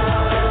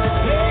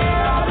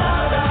 Yeah, la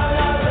la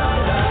la la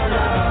la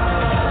la.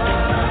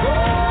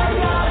 Oh,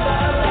 la la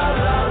la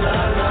la la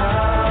la.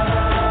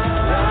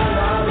 La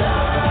la la la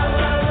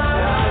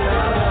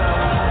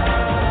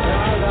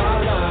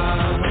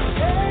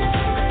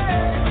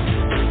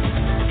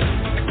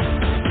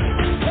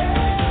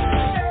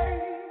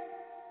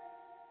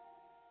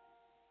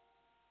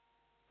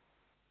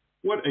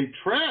What a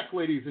track,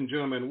 ladies and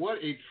gentlemen. What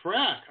a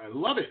track. I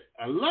love it.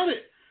 I love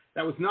it.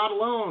 That was Not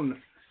Alone,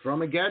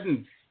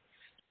 DRMAGDN.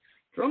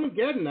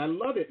 DRMAGDN, I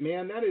love it,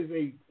 man. That is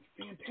a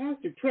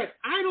fantastic track.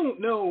 I don't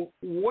know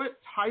what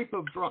type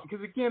of drum,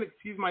 because again,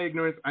 excuse my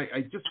ignorance,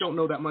 I just don't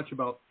know that much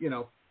about,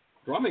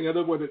 drumming,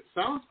 other than it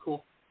sounds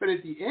cool. But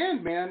at the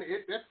end, man,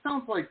 that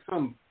sounds like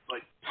some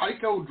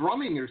taiko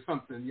drumming or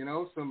something,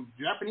 some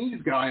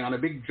Japanese guy on a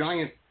big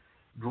giant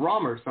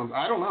drum or something.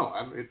 I don't know.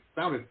 It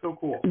sounded so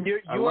cool. You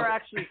are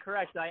actually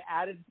correct. I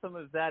added some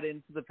of that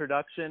into the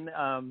production.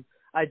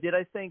 I did,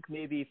 I think,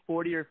 maybe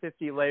 40 or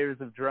 50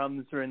 layers of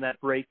drums during that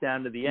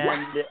breakdown to the end.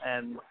 Wow.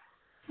 And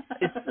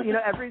it's,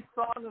 every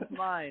song of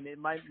mine,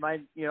 my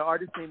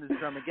artist name is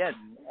DRMAGDN.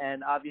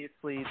 And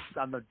obviously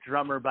I'm a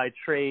drummer by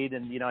trade,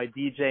 and, I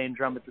DJ and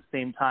drum at the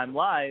same time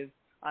live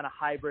on a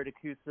hybrid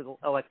acoustic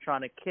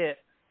electronic kit.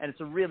 And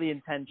it's a really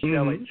intense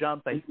show. I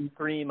jump, I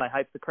scream, I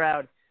hype the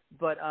crowd.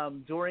 But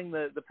during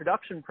the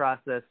production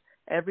process,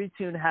 every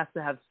tune has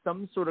to have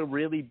some sort of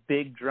really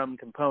big drum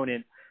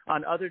component.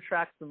 On other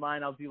tracks of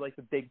mine, I'll do like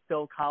the big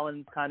Phil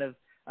Collins kind of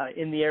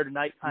In the Air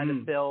Tonight kind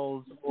of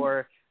fills,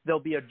 or there'll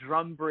be a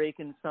drum break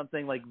in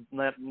something like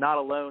Not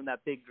Alone, that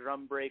big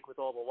drum break with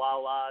all the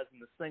la-las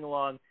and the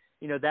sing-along.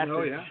 You know, that's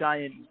a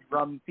giant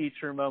drum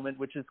feature moment,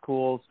 which is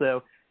cool.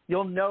 So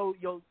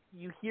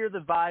you hear the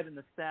vibe and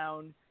the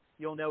sound.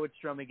 You'll know it's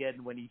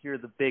DRMAGDN when you hear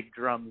the big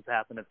drums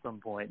happen at some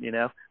point, you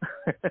know?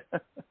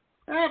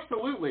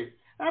 Absolutely.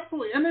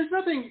 And there's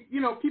nothing,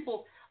 you know,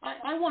 people,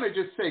 I want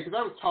to just say, because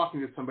I was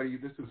talking to somebody,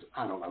 this was,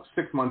 I don't know,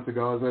 6 months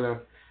ago,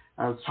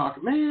 I was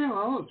talking, man,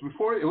 well, it was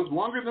before, it was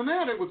longer than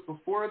that. It was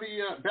before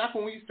back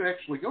when we used to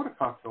actually go to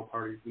cocktail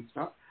parties and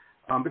stuff.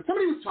 But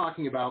somebody was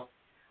talking about,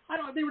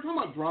 they were talking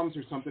about drums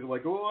or something,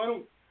 like, oh, I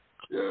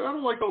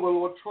don't like all the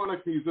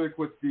electronic music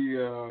with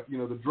the,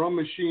 the drum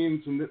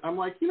machines. And I'm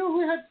like, you know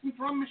who had some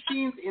drum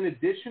machines in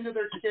addition to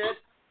their kit?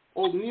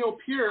 Old Neil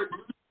Peart.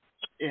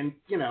 And,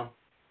 you know,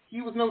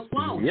 he was no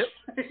slouch. Yep.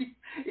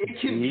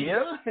 It can be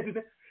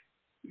done,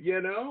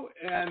 you know,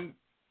 and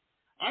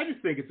I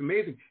just think it's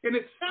amazing. And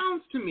it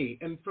sounds to me,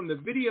 and from the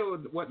video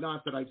and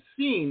whatnot that I've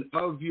seen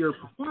of your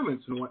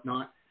performance and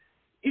whatnot,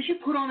 is you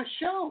put on a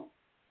show.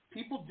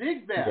 People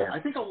dig that. Yeah. I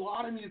think a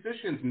lot of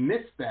musicians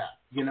miss that,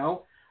 you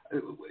know.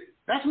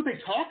 That's what they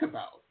talk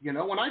about, you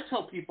know. When I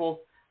tell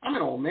people, I'm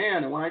an old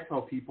man, and when I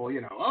tell people,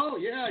 you know, oh,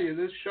 yeah,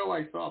 this show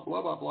I saw,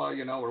 blah, blah, blah,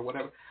 you know, or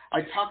whatever,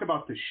 I talk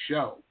about the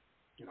show.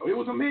 You know, it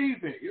was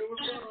amazing. It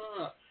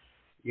was,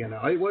 you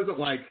know, it wasn't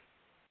like,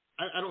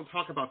 I don't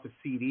talk about the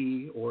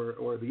CD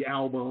or the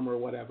album or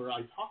whatever.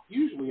 I talk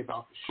usually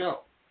about the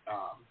show,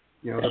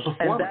 you know, the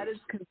performance.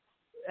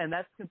 And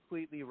that's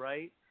completely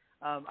right.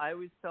 I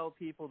always tell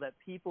people that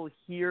people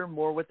hear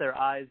more with their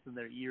eyes than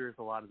their ears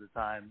a lot of the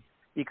time,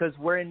 because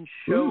we're in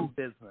show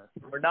business.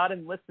 We're not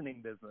in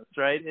listening business,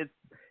 right?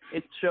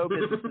 It's show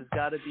business. There's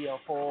got to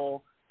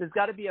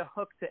be a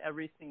hook to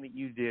everything that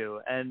you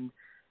do. And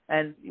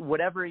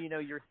whatever, you know,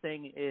 your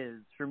thing is,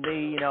 for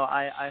me, you know,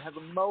 I have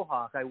a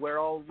mohawk. I wear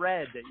all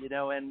red, you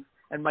know, and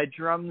my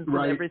drums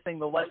and everything,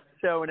 the light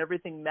show and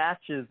everything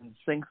matches and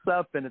syncs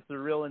up, and it's a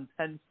real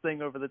intense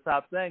thing, over the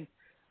top thing.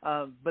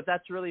 But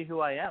that's really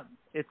who I am.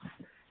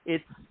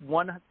 It's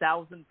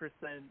 1,000%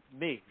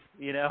 me,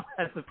 you know,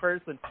 as a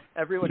person.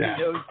 Everyone who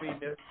knows me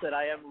knows that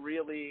I am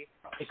really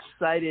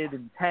excited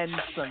and tense.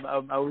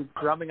 I'm always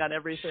drumming on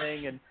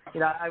everything. And, you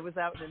know, I was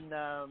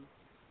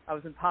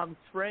in Palm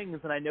Springs,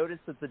 and I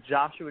noticed that the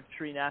Joshua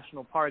Tree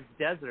National Park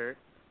desert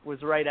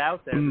was right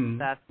out there this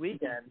past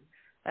weekend.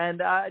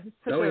 And I just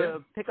took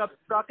a pickup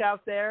truck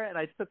out there, and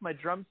I took my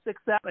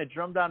drumsticks out, and I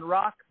drummed on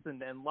rocks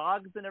and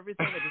logs and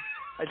everything.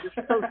 I just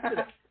posted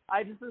it.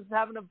 I just was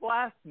having a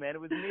blast, man.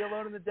 It was me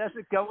alone in the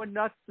desert going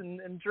nuts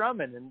and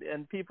drumming,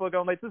 and people are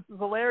going like, this is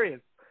hilarious.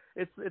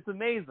 It's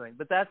amazing.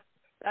 But that's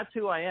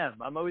who I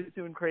am. I'm always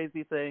doing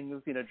crazy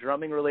things, you know,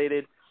 drumming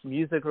related,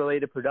 music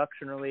related,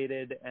 production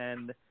related,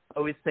 and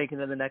always taking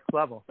it to the next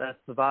level. That's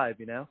the vibe,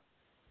 you know?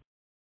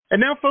 And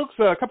now, folks,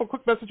 a couple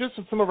quick messages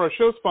from some of our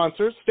show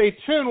sponsors. Stay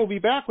tuned. We'll be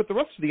back with the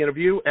rest of the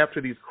interview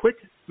after these quick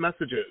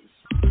messages.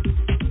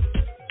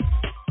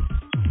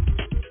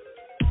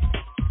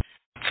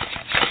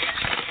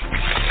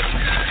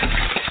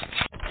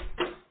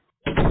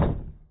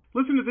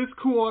 Listen to this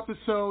cool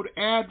episode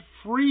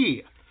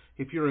ad-free.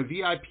 If you're a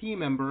VIP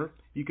member,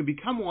 you can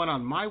become one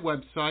on my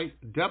website,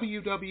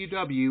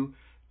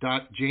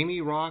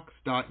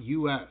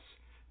 www.jamierocks.us.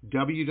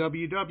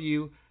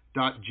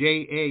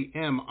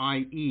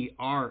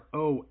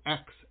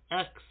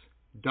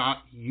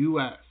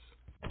 www.jamieroxx.us.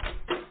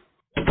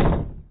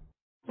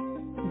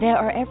 There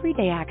are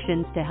everyday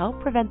actions to help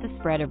prevent the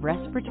spread of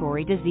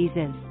respiratory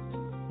diseases.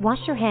 Wash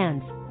your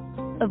hands.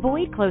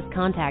 Avoid close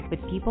contact with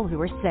people who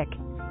are sick.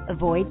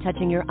 Avoid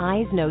touching your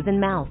eyes, nose, and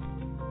mouth.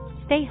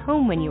 Stay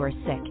home when you are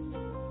sick.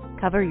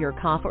 Cover your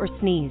cough or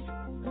sneeze.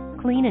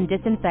 Clean and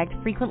disinfect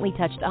frequently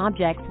touched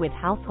objects with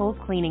household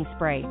cleaning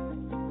spray.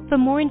 For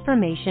more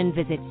information,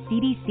 visit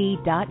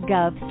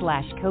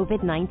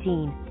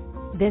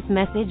cdc.gov/COVID-19. This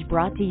message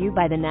brought to you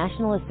by the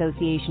National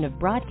Association of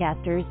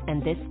Broadcasters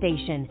and this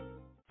station.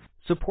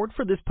 Support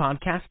for this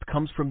podcast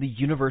comes from the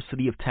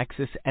University of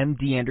Texas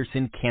MD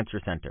Anderson Cancer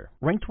Center,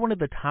 ranked one of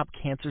the top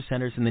cancer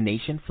centers in the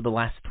nation for the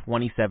last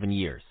 27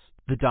 years.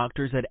 The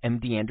doctors at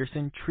MD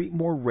Anderson treat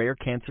more rare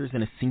cancers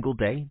in a single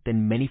day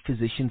than many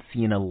physicians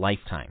see in a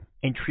lifetime,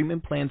 and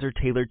treatment plans are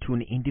tailored to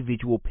an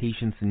individual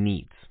patient's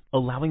needs,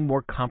 allowing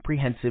more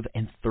comprehensive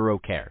and thorough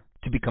care.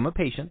 To become a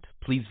patient,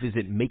 please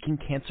visit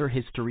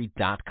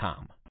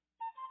makingcancerhistory.com.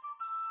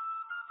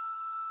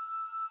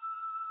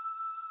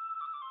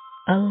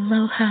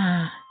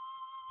 Aloha.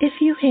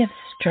 If you have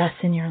stress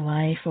in your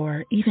life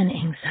or even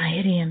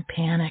anxiety and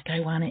panic, I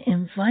want to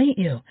invite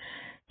you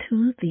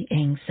to the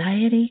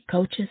Anxiety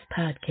Coaches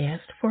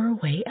Podcast for a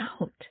way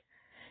out.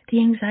 The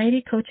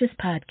Anxiety Coaches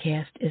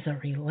Podcast is a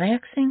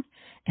relaxing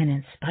and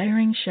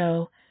inspiring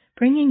show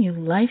bringing you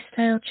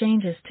lifestyle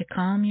changes to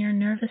calm your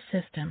nervous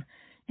system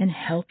and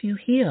help you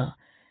heal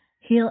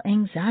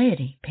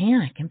anxiety,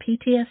 panic, and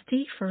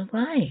PTSD for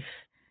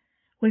life.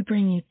 We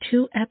bring you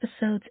 2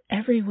 episodes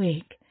every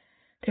week.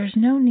 There's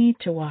no need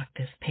to walk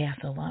this path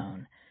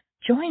alone.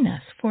 Join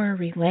us for a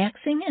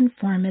relaxing,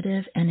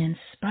 informative, and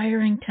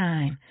inspiring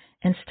time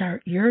and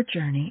start your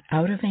journey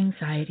out of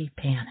anxiety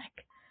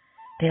panic.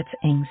 That's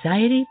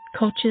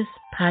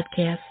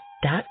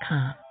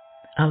anxietycoachespodcast.com.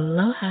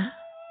 Aloha.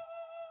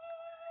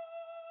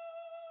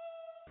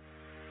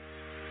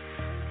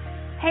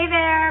 Hey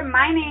there,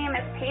 my name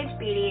is Paige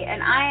Beatty,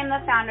 and I am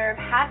the founder of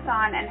Hats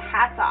On and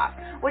Hats Off,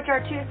 which are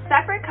 2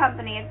 separate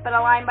companies but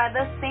aligned by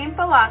the same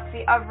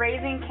philosophy of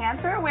raising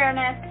cancer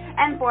awareness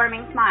and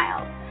forming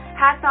smiles.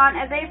 Hats On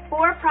is a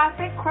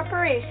for-profit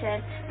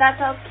corporation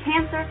that sells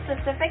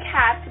cancer-specific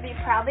hats to be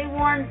proudly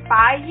worn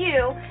by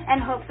you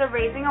in hopes of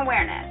raising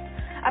awareness.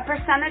 A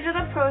percentage of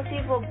the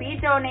proceeds will be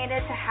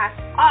donated to Hats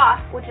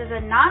Off, which is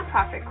a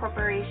non-profit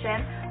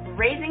corporation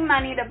raising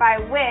money to buy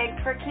wigs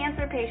for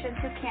cancer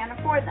patients who can't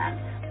afford them.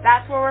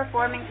 That's where we're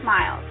forming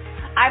smiles.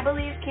 I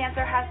believe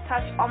cancer has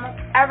touched almost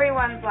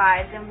everyone's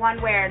lives in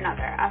one way or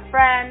another. A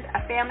friend,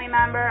 a family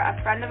member, a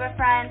friend of a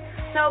friend.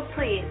 So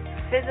please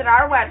visit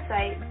our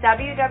website,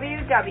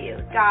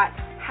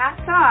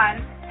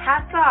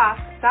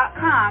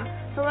 www.hatsonhatsoff.com,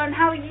 to learn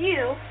how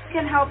you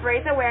can help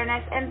raise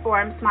awareness and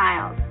form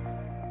smiles.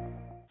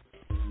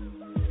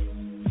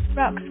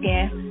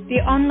 Roxgear,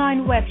 the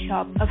online web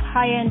shop of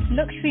high-end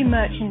luxury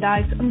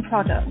merchandise and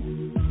products,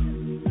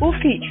 all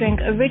featuring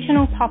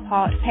original pop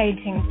art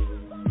paintings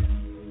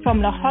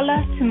from La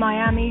Jolla to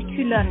Miami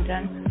to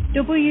London.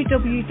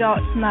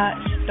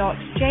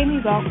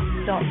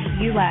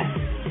 www.merch.jamierocks.us.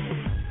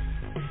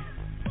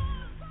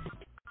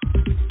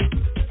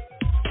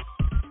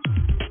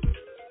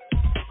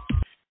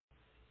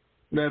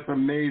 That's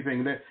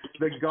amazing.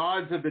 The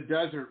gods of the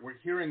desert were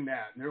hearing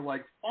that, and they're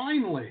like,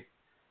 finally,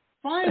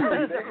 they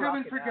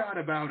haven't forgot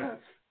about us.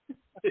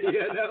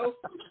 You know,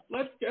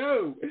 let's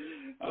go.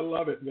 I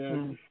love it,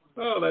 man.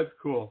 Oh, that's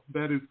cool.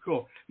 That is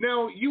cool.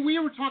 Now, we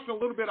were talking a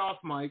little bit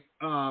off mic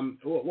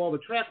while the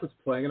track was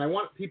playing, and I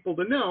want people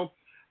to know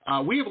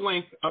we have a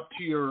link up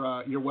to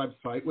your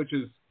website, which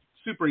is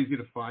super easy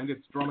to find.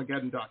 It's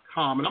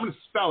DRMAGDN.com, and I'm going to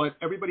spell it.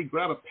 Everybody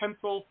grab a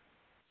pencil,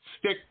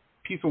 stick,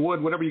 piece of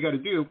wood, whatever you got to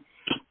do.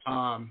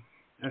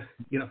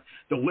 You know,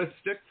 the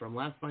lipstick from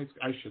last night's.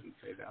 I shouldn't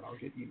say that. I'll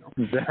get email.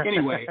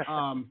 Anyway,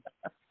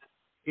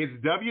 it's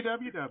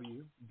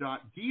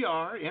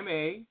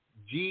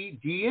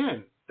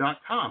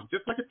www.DRMAGDN.com,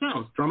 just like it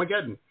sounds,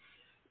 Dramageddon.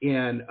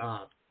 And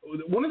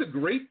one of the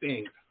great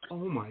things,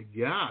 oh my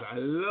God, I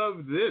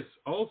love this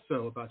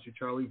also about you,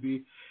 Charlie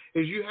V,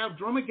 is you have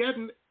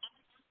Dramageddon.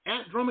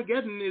 At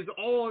Dramageddon is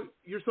all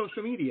your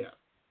social media.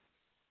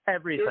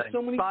 Everything. There's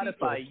so many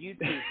Spotify,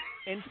 people. YouTube,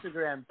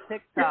 Instagram,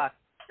 TikTok,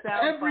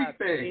 SoundCloud.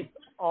 Everything. It's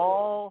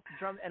all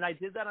drum, and I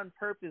did that on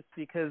purpose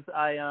because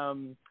I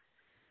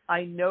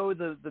know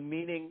the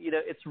meaning. You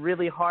know, it's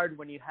really hard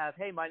when you have,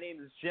 hey, my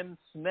name is Jim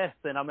Smith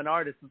and I'm an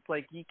artist. It's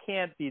like you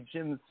can't be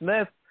Jim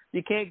Smith.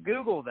 You can't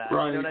Google that.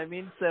 Right. You know what I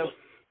mean? So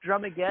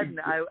Dramageddon,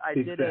 I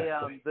did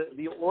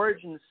the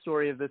origin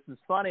story of this is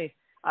funny.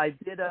 I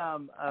did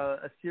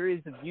a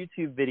series of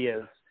YouTube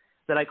videos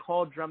that I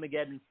called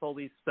Dramageddon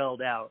fully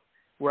spelled out,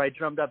 where I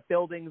drummed up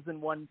buildings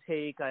in one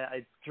take.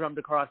 I drummed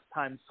across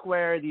Times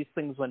Square. These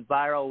things went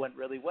viral, went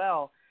really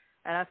well.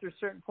 And after a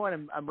certain point,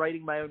 I'm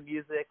writing my own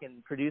music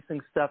and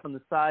producing stuff on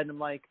the side. And I'm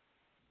like,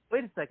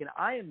 wait a second,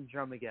 I am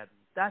Dramageddon.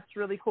 That's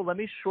really cool. Let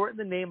me shorten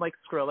the name like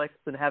Skrillex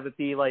and have it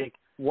be like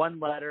one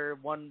letter,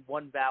 one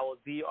vowel,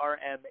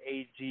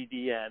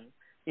 DRMAGDN.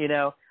 You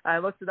know, I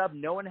looked it up.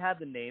 No one had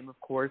the name, of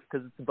course,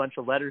 because it's a bunch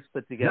of letters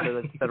put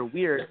together that are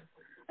weird.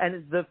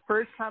 And the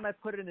first time I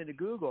put it into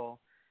Google,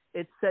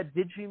 it said,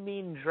 "Did you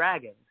mean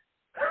dragon?"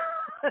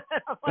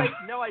 I'm like,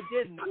 no, I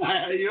didn't.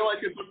 You're like,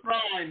 it's a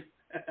crime.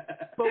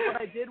 But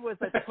what I did was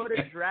I put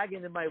a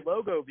dragon in my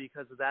logo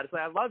because of that. It's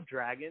like, I love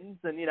dragons,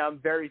 and, you know, I'm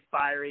very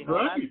fiery and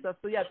all that stuff.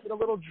 So, yeah, I put a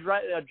little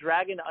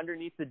dragon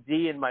underneath the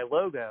D in my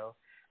logo.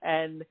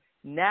 And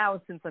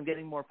now, since I'm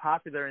getting more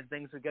popular and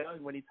things are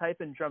going, when you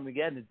type in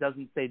Dramageddon, it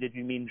doesn't say, "Did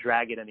you mean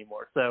dragon?"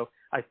 anymore. So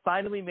I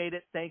finally made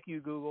it. Thank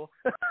you, Google.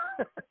 Oh,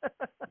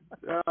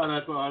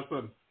 that's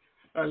awesome.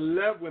 I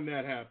love when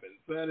that happens.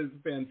 That is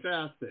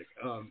fantastic.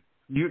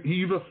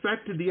 You've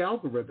affected the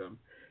algorithm.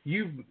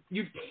 You've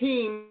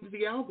tamed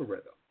the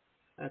algorithm.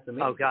 That's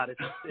amazing. Oh God,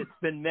 it's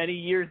been many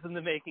years in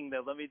the making,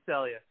 though. Let me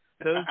tell you,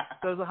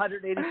 those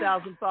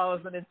 180,000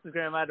 followers on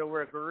Instagram I had to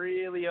work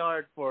really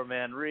hard for,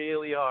 man,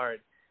 really hard.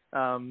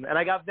 And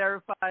I got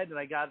verified, and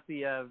I got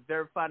the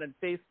verified on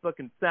Facebook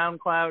and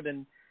SoundCloud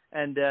and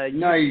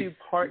nice. YouTube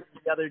part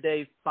the other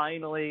day.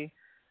 Finally,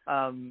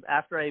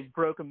 after I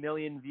broke 1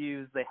 million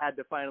views, they had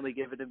to finally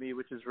give it to me,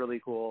 which is really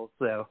cool.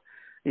 So,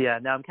 yeah,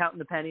 now I'm counting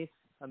the pennies.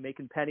 I'm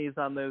making pennies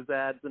on those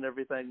ads and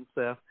everything.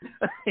 So,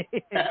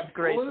 it's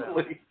great.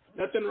 Absolutely.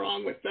 Nothing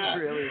wrong with that.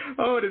 Really.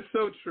 Oh, it is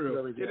so true.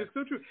 Really it is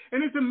so true.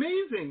 And it's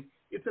amazing.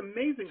 It's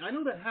amazing. I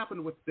know that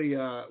happened with the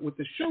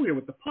show here,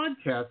 with the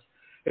podcast.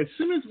 As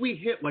soon as we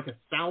hit like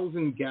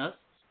 1,000 guests,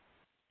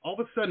 all of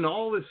a sudden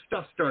all this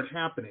stuff started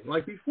happening.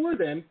 Like before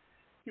then,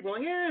 people were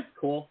like, yeah, it's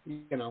cool,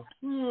 you know.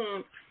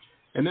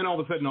 And then all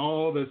of a sudden,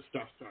 all this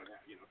stuff started happening.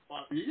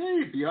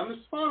 Hey, be on the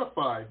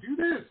Spotify, do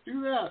this,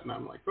 do that. And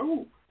I'm like,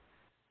 oh,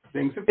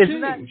 things have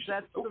changed.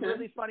 That's okay.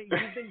 really funny.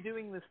 You've been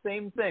doing the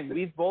same thing.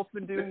 We've both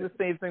been doing the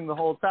same thing the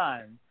whole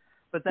time.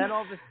 But then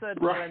all of a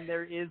sudden, when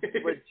there is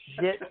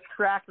legit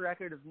track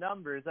record of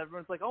numbers,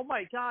 everyone's like, oh,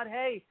 my God,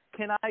 hey,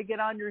 can I get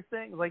on your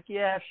thing? Like,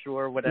 yeah,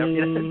 sure, whatever.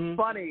 It's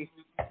funny.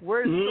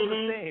 We're still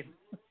the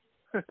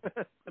same.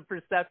 The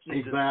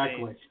perception just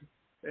changed,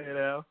 you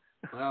know?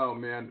 Oh,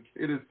 man,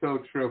 it is so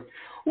true.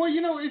 Well,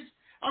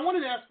 I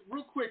wanted to ask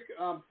real quick,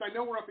 I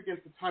know we're up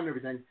against the time and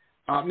everything.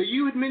 Now,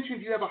 you had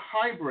mentioned you have a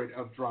hybrid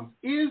of drums.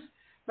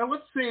 Now,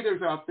 let's say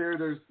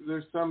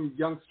there's some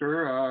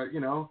youngster,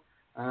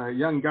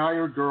 young guy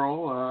or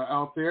girl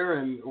out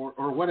there,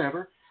 or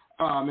whatever,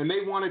 and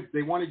they want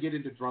to get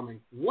into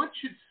drumming. What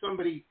should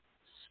somebody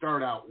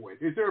start out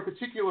with? Is there a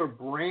particular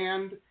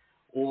brand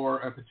or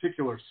a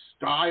particular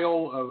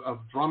style of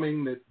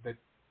drumming that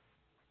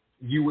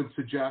you would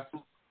suggest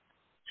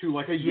to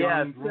like a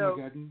young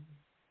DRMAGDN?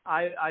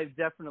 I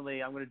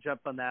definitely, I'm going to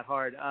jump on that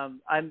hard.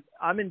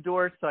 I'm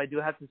endorsed, so I do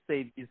have to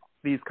say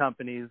these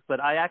companies, but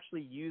I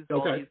actually used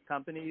all these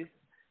companies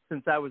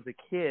since I was a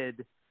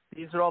kid.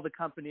 These are all the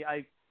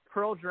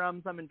Pearl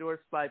Drums, I'm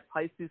endorsed by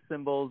Paisu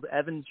Cymbals,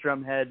 Evans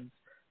Drumheads,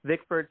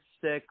 Vickford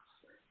Sticks,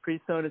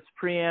 PreSonus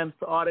Preamps,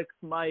 Audix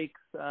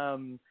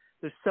Mics.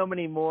 There's so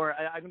many more.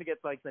 I'm going to get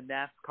like the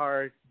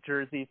NASCAR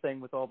jersey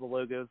thing with all the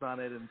logos on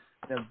it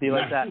and be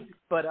like that.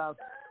 But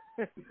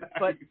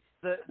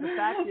the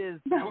fact is,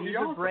 these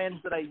are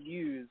brands that I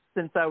use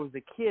since I was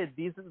a kid.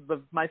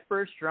 My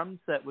first drum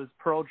set was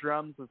Pearl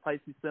Drums with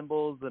Paisu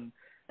Cymbals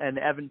and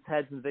Evans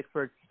Heads and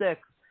Vickford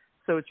Sticks.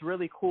 So it's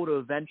really cool to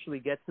eventually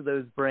get to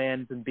those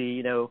brands and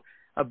be,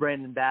 a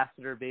brand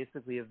ambassador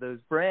basically of those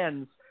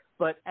brands.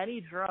 But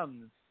any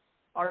drums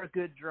are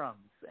good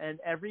drums, and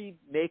every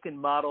make and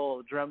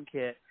model drum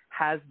kit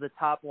has the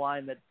top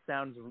line that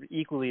sounds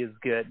equally as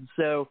good.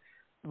 So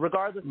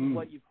regardless of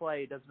what you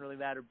play, it doesn't really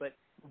matter. But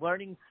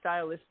learning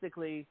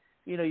stylistically,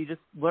 you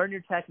just learn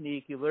your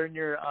technique, you learn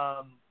your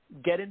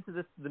get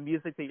into the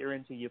music that you're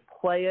into, you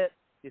play it.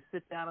 You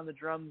sit down on the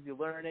drums, you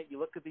learn it, you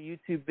look at the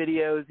YouTube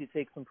videos, you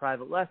take some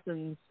private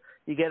lessons,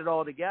 you get it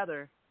all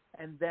together,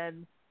 and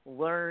then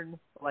learn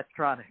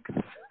electronics.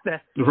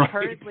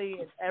 Currently,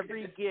 in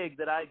every gig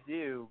that I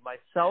do,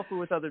 myself or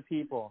with other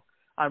people,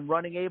 I'm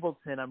running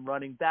Ableton, I'm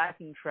running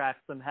backing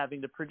tracks, I'm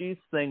having to produce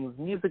things,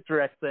 music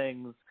direct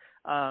things,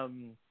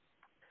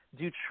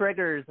 do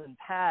triggers and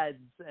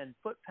pads and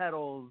foot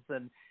pedals,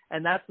 and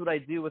that's what I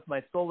do with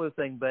my solo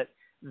thing, but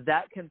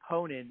that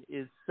component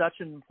is such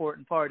an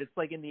important part. It's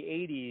like in the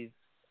 80s,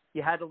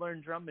 you had to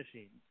learn drum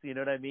machines, you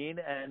know what I mean?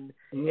 And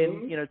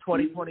in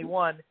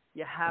 2021,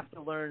 you have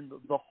to learn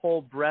the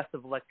whole breadth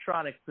of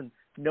electronics and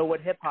know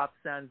what hip-hop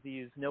sounds to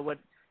use, know what,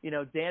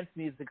 dance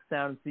music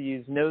sounds to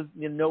use,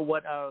 know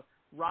what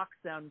rock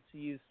sounds to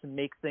use to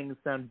make things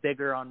sound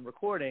bigger on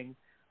recording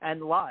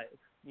and live,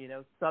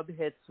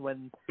 sub-hits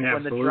when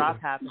the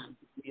drop happens,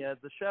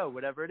 the show,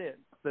 whatever it is.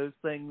 Those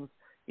things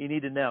you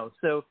need to know.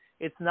 So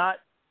it's not,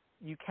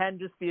 you can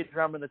just be a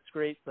drummer, that's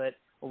great, but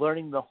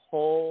learning the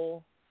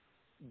whole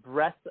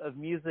breadth of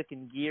music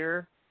and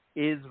gear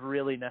is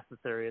really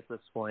necessary at this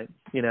point.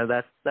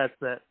 That's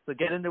it. So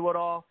get into it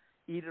all,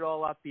 eat it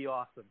all up, be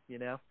awesome,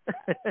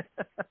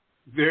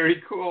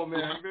 Very cool,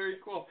 man. Very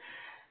cool.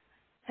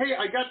 Hey,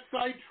 I got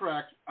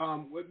sidetracked. But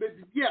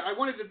I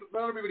wanted to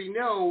let everybody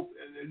know,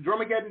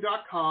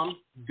 DRMAGDN.com,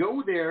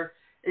 go there,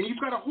 and you've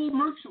got a whole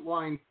merch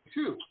line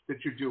too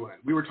that you're doing.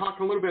 We were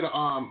talking a little bit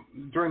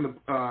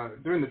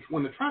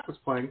when the track was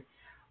playing.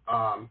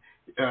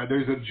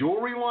 There's a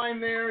jewelry line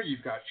there.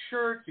 You've got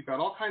shirts. You've got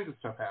all kinds of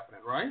stuff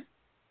happening, right?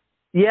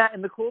 Yeah,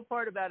 and the cool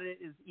part about it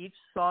is each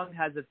song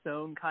has its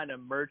own kind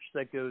of merch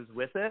that goes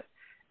with it,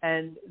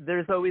 and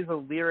there's always a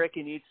lyric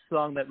in each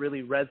song that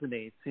really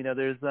resonates.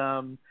 There's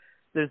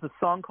a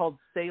song called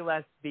 "Say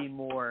Less, Be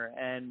More,"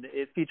 and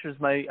it features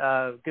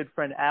my good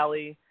friend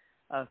Allie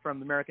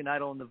from American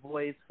Idol and The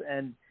Voice,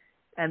 and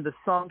the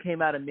song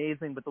came out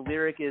amazing, but the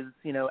lyric is,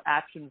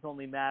 actions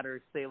only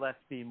matter, say less,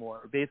 be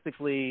more.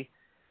 Basically,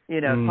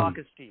 talk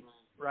is cheap,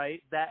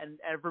 right? That, and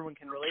everyone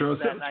can relate to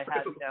that.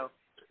 And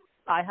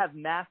I have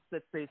masks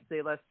that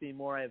say less, be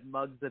more. I have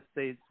mugs that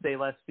say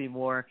less, be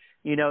more.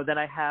 Then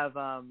I have,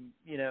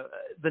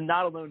 the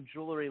Not Alone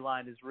jewelry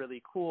line is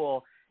really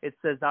cool. It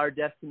says our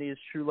destiny is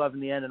true love in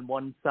the end on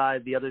one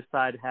side. The other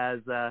side has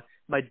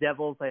my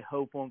devils I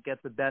hope won't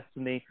get the best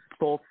of me.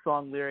 Both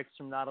song lyrics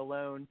from Not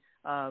Alone.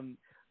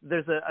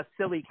 There's a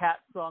silly cat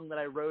song that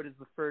I wrote as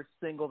the first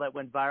single that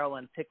went viral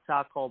on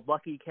TikTok called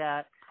Lucky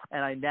Cat.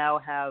 And I now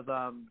have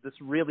this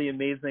really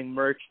amazing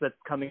merch that's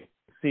coming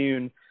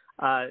soon.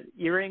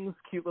 Earrings,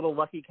 cute little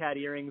Lucky Cat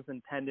earrings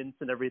and pendants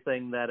and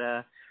everything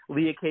that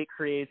Leah Kate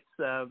creates.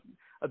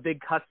 A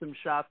big custom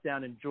shop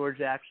down in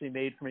Georgia actually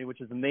made for me,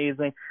 which is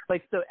amazing.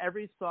 So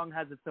every song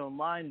has its own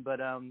line, but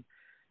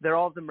they're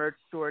all at the merch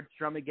store. It's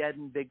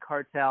DRMAGDN, Big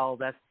Cartel.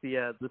 That's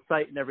the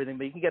site and everything.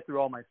 But you can get through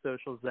all my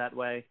socials that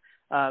way.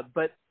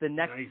 But the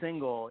next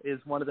single is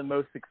one of the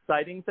most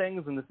exciting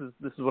things, and this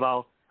is what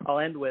I'll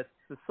end with.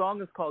 The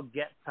song is called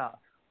Get Tough,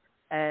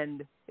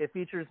 and it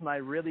features my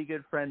really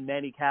good friend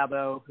Manny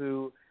Cabo,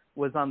 who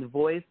was on The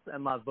Voice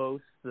and La Voz,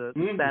 the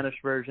Spanish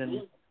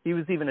version. He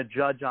was even a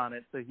judge on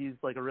it, so he's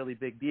like a really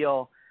big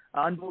deal.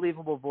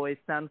 Unbelievable voice,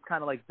 sounds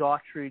kind of like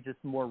Daughtry, just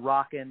more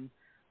rockin'.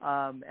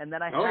 And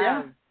then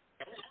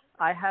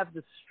I have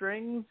the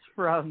strings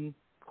from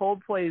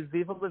Coldplay's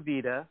Viva La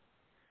Vida,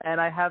 and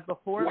I have the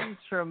horns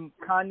from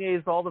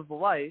Kanye's All of the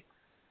Lights,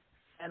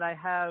 and I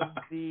have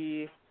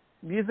the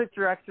music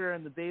director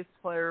and the bass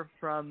player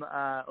from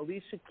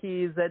Alicia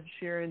Keys, Ed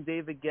Sheeran,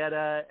 David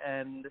Guetta,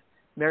 and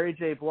Mary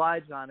J.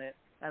 Blige on it.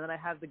 And then I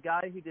have the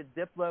guy who did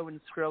Diplo and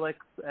Skrillex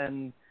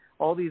and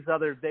all these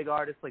other big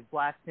artists like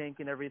Blackpink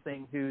and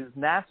everything who's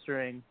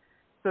mastering.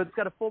 So it's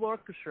got a full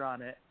orchestra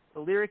on it. The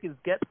lyric is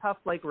Get Tough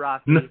Like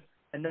Rocky,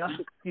 enough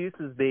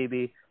excuses,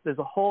 baby. There's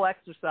a whole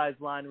exercise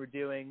line we're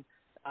doing.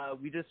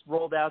 We just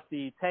rolled out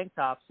the tank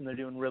tops, and they're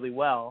doing really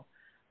well.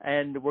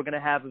 And we're going to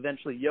have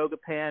eventually yoga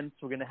pants.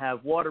 We're going to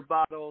have water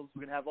bottles.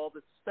 We're going to have all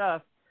this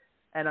stuff.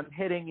 And I'm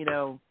hitting,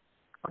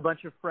 a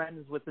bunch of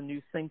friends with the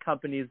new sync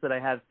companies that I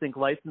have, sync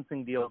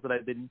licensing deals that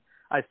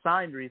I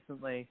signed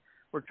recently.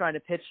 We're trying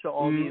to pitch to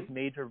all these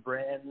major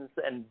brands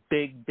and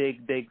big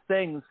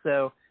things.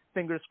 So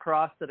fingers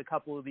crossed that a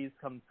couple of these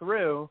come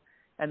through.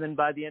 And then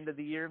by the end of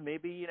the year,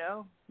 maybe,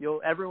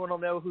 everyone will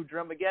know who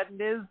DRMAGDN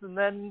is, and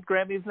then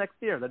Grammys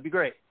next year. That'd be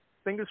great.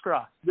 Fingers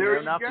crossed. There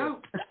you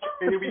go.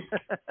 And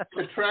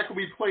the track will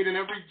be played in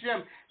every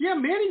gym. Yeah,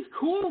 Manny's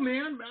cool,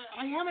 man.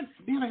 I haven't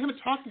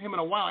talked to him in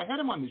a while. I had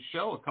him on the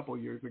show a couple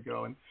of years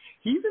ago, and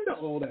he's into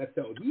all that,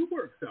 though. He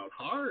works out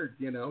hard,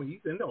 He's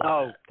into all that.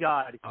 Oh,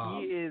 God.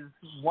 He is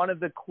one of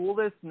the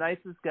coolest,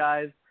 nicest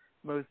guys,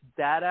 most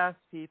badass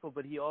people,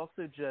 but he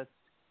also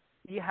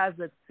he has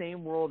that same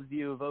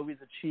worldview of always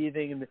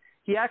achieving. And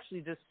he actually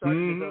just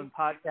started his own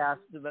podcast.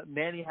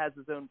 Manny has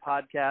his own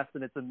podcast,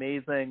 and it's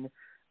amazing.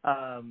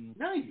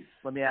 Nice.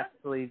 Let me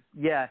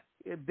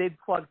a big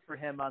plug for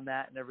him on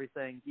that and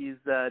everything. He's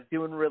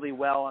doing really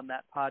well on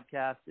that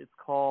podcast. It's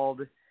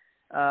called it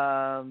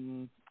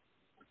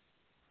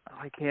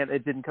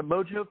didn't come,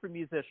 Mojo for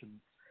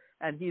Musicians,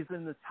 and he's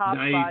in the top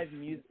 5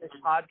 music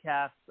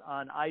podcasts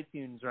on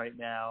iTunes right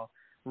now.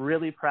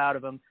 Really proud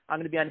of him. I'm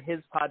going to be on his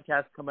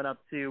podcast coming up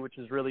too, which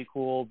is really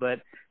cool.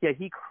 But yeah,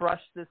 he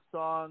crushed this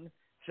song,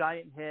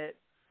 giant hit.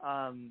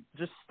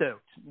 Just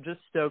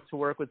stoked to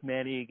work with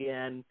Manny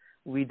again.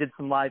 We did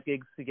some live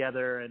gigs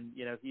together, and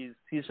he's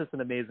just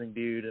an amazing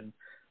dude, and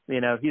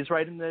he's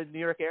right in the New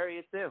York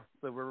area too.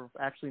 So we're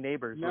actually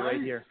neighbors. We're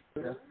right here.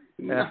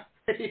 Yeah.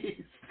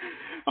 Nice.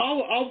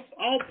 I'll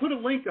put a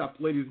link up,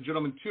 ladies and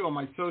gentlemen, too, on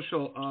my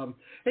social.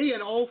 Hey,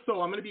 and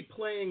also I'm going to be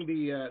playing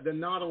the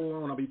Not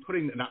Alone. I'll be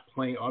putting it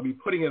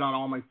on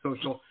all my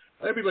social.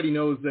 Everybody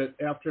knows that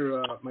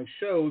after my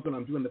shows, when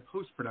I'm doing the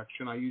post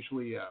production, I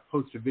usually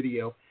post a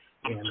video,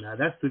 and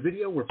that's the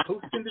video we're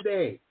posting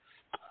today.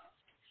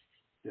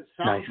 The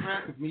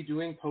soundtrack of me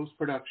doing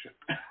post-production.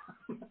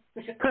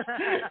 Nice.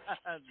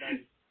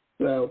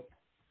 So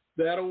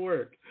that'll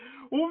work.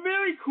 Well,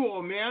 very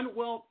cool, man.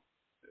 Well,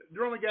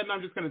 DRMAGDN,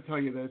 I'm just going to tell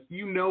you this.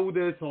 You know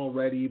this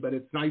already, but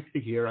it's nice to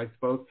hear, I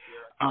suppose.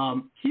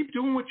 Keep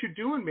doing what you're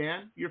doing,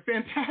 man. You're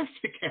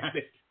fantastic at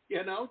it.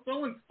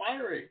 So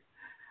inspiring.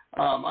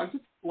 I'm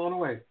just blown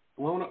away.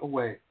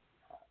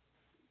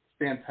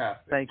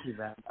 Fantastic. Thank you,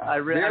 man. I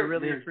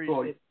really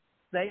appreciate it.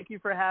 Thank you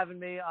for having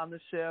me on the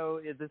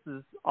show. This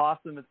is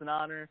awesome. It's an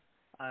honor,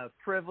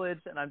 privilege,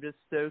 and I'm just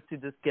stoked to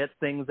just get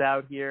things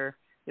out here.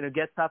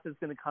 Get Tough is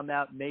going to come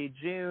out May,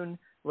 June.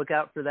 Look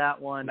out for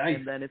that one. Nice.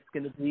 And then it's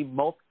going to be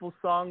multiple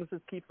songs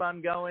that keep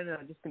on going, and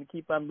I'm just going to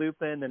keep on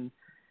looping and,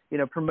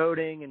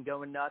 promoting and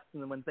going nuts.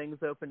 And then when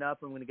things open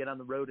up, I'm going to get on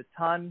the road a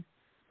ton.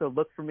 So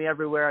look for me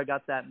everywhere. I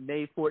got that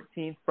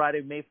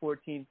Friday, May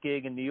 14th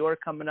gig in New York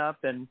coming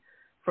up. And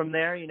from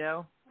there,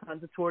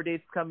 tons of tour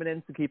dates coming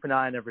in, so keep an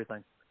eye on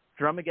everything.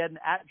 DRMAGDN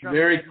at DRMAGDN.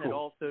 Very cool. And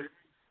also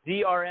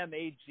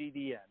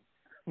DRMAGDN.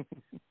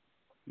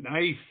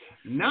 Nice.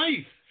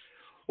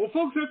 Well,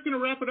 folks, that's going to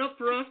wrap it up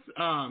for us.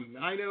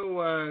 I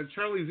know,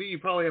 Charlie Z, you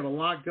probably have a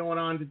lot going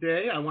on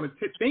today. I want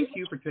to thank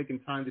you for taking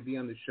time to be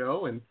on the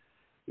show and,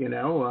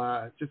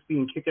 just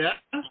being kick-ass.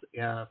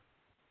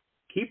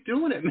 Keep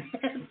doing it,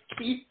 man.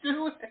 Keep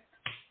doing it.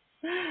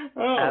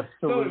 Oh, absolutely.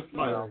 So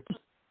inspiring.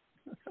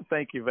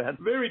 Thank you, man.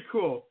 Very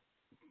cool.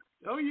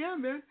 Oh, yeah,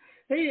 man.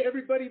 Hey,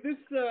 everybody, this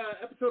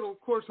episode,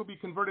 of course, will be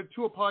converted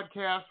to a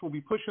podcast. We'll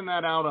be pushing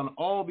that out on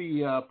all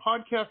the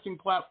podcasting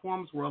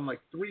platforms. We're on like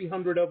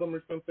 300 of them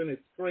or something.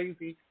 It's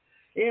crazy.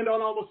 And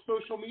on all the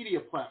social media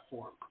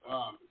platforms.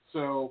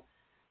 So,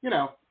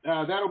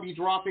 that'll be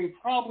dropping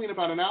probably in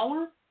about an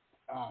hour.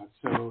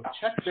 So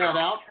check that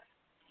out.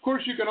 Of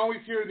course, you can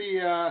always hear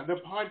the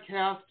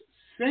podcast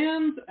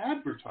sans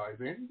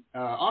advertising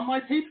on my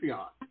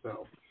Patreon.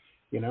 So,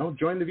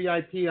 join the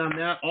VIP on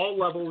that. All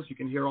levels. You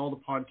can hear all the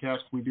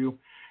podcasts we do.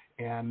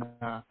 and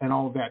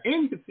all of that.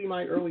 And you can see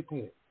my early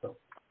paintings. So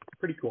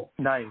pretty cool.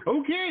 Nice.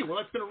 Okay, well,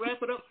 that's going to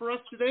wrap it up for us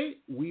today.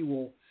 We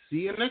will see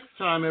you next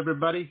time,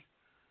 everybody.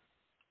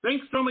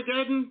 Thanks,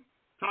 DRMAGDN.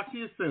 Talk to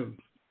you soon.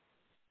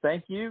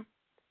 Thank you.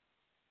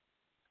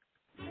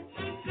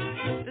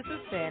 This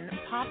has been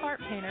pop art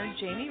painter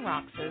Jamie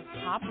Roxx's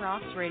Pop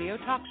Rocks Radio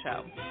Talk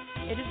Show.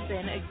 It has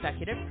been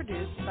executive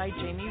produced by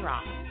Jamie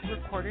Roxx,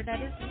 recorded at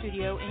his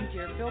studio in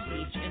Deerfield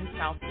Beach in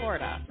South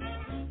Florida.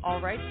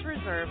 All rights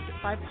reserved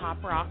by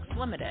Pop Rocks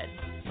Limited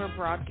for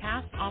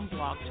broadcast on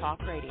Blog Talk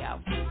Radio.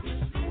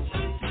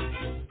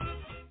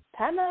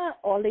 Tana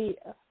Oli,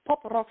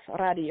 Pop Rocks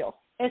Radio.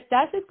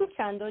 Estás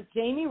escuchando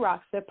Jamie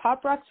Roxx de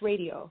Pop Rocks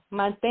Radio.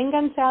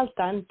 Manténganse al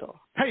tanto.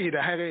 Hej,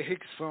 det här är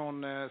Hicks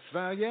från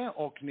Sverige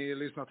och ni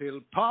lyssnar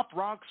till Pop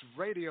Rocks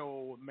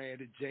Radio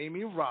med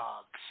Jamie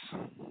Roxx.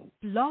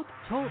 Blog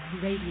Talk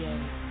Radio.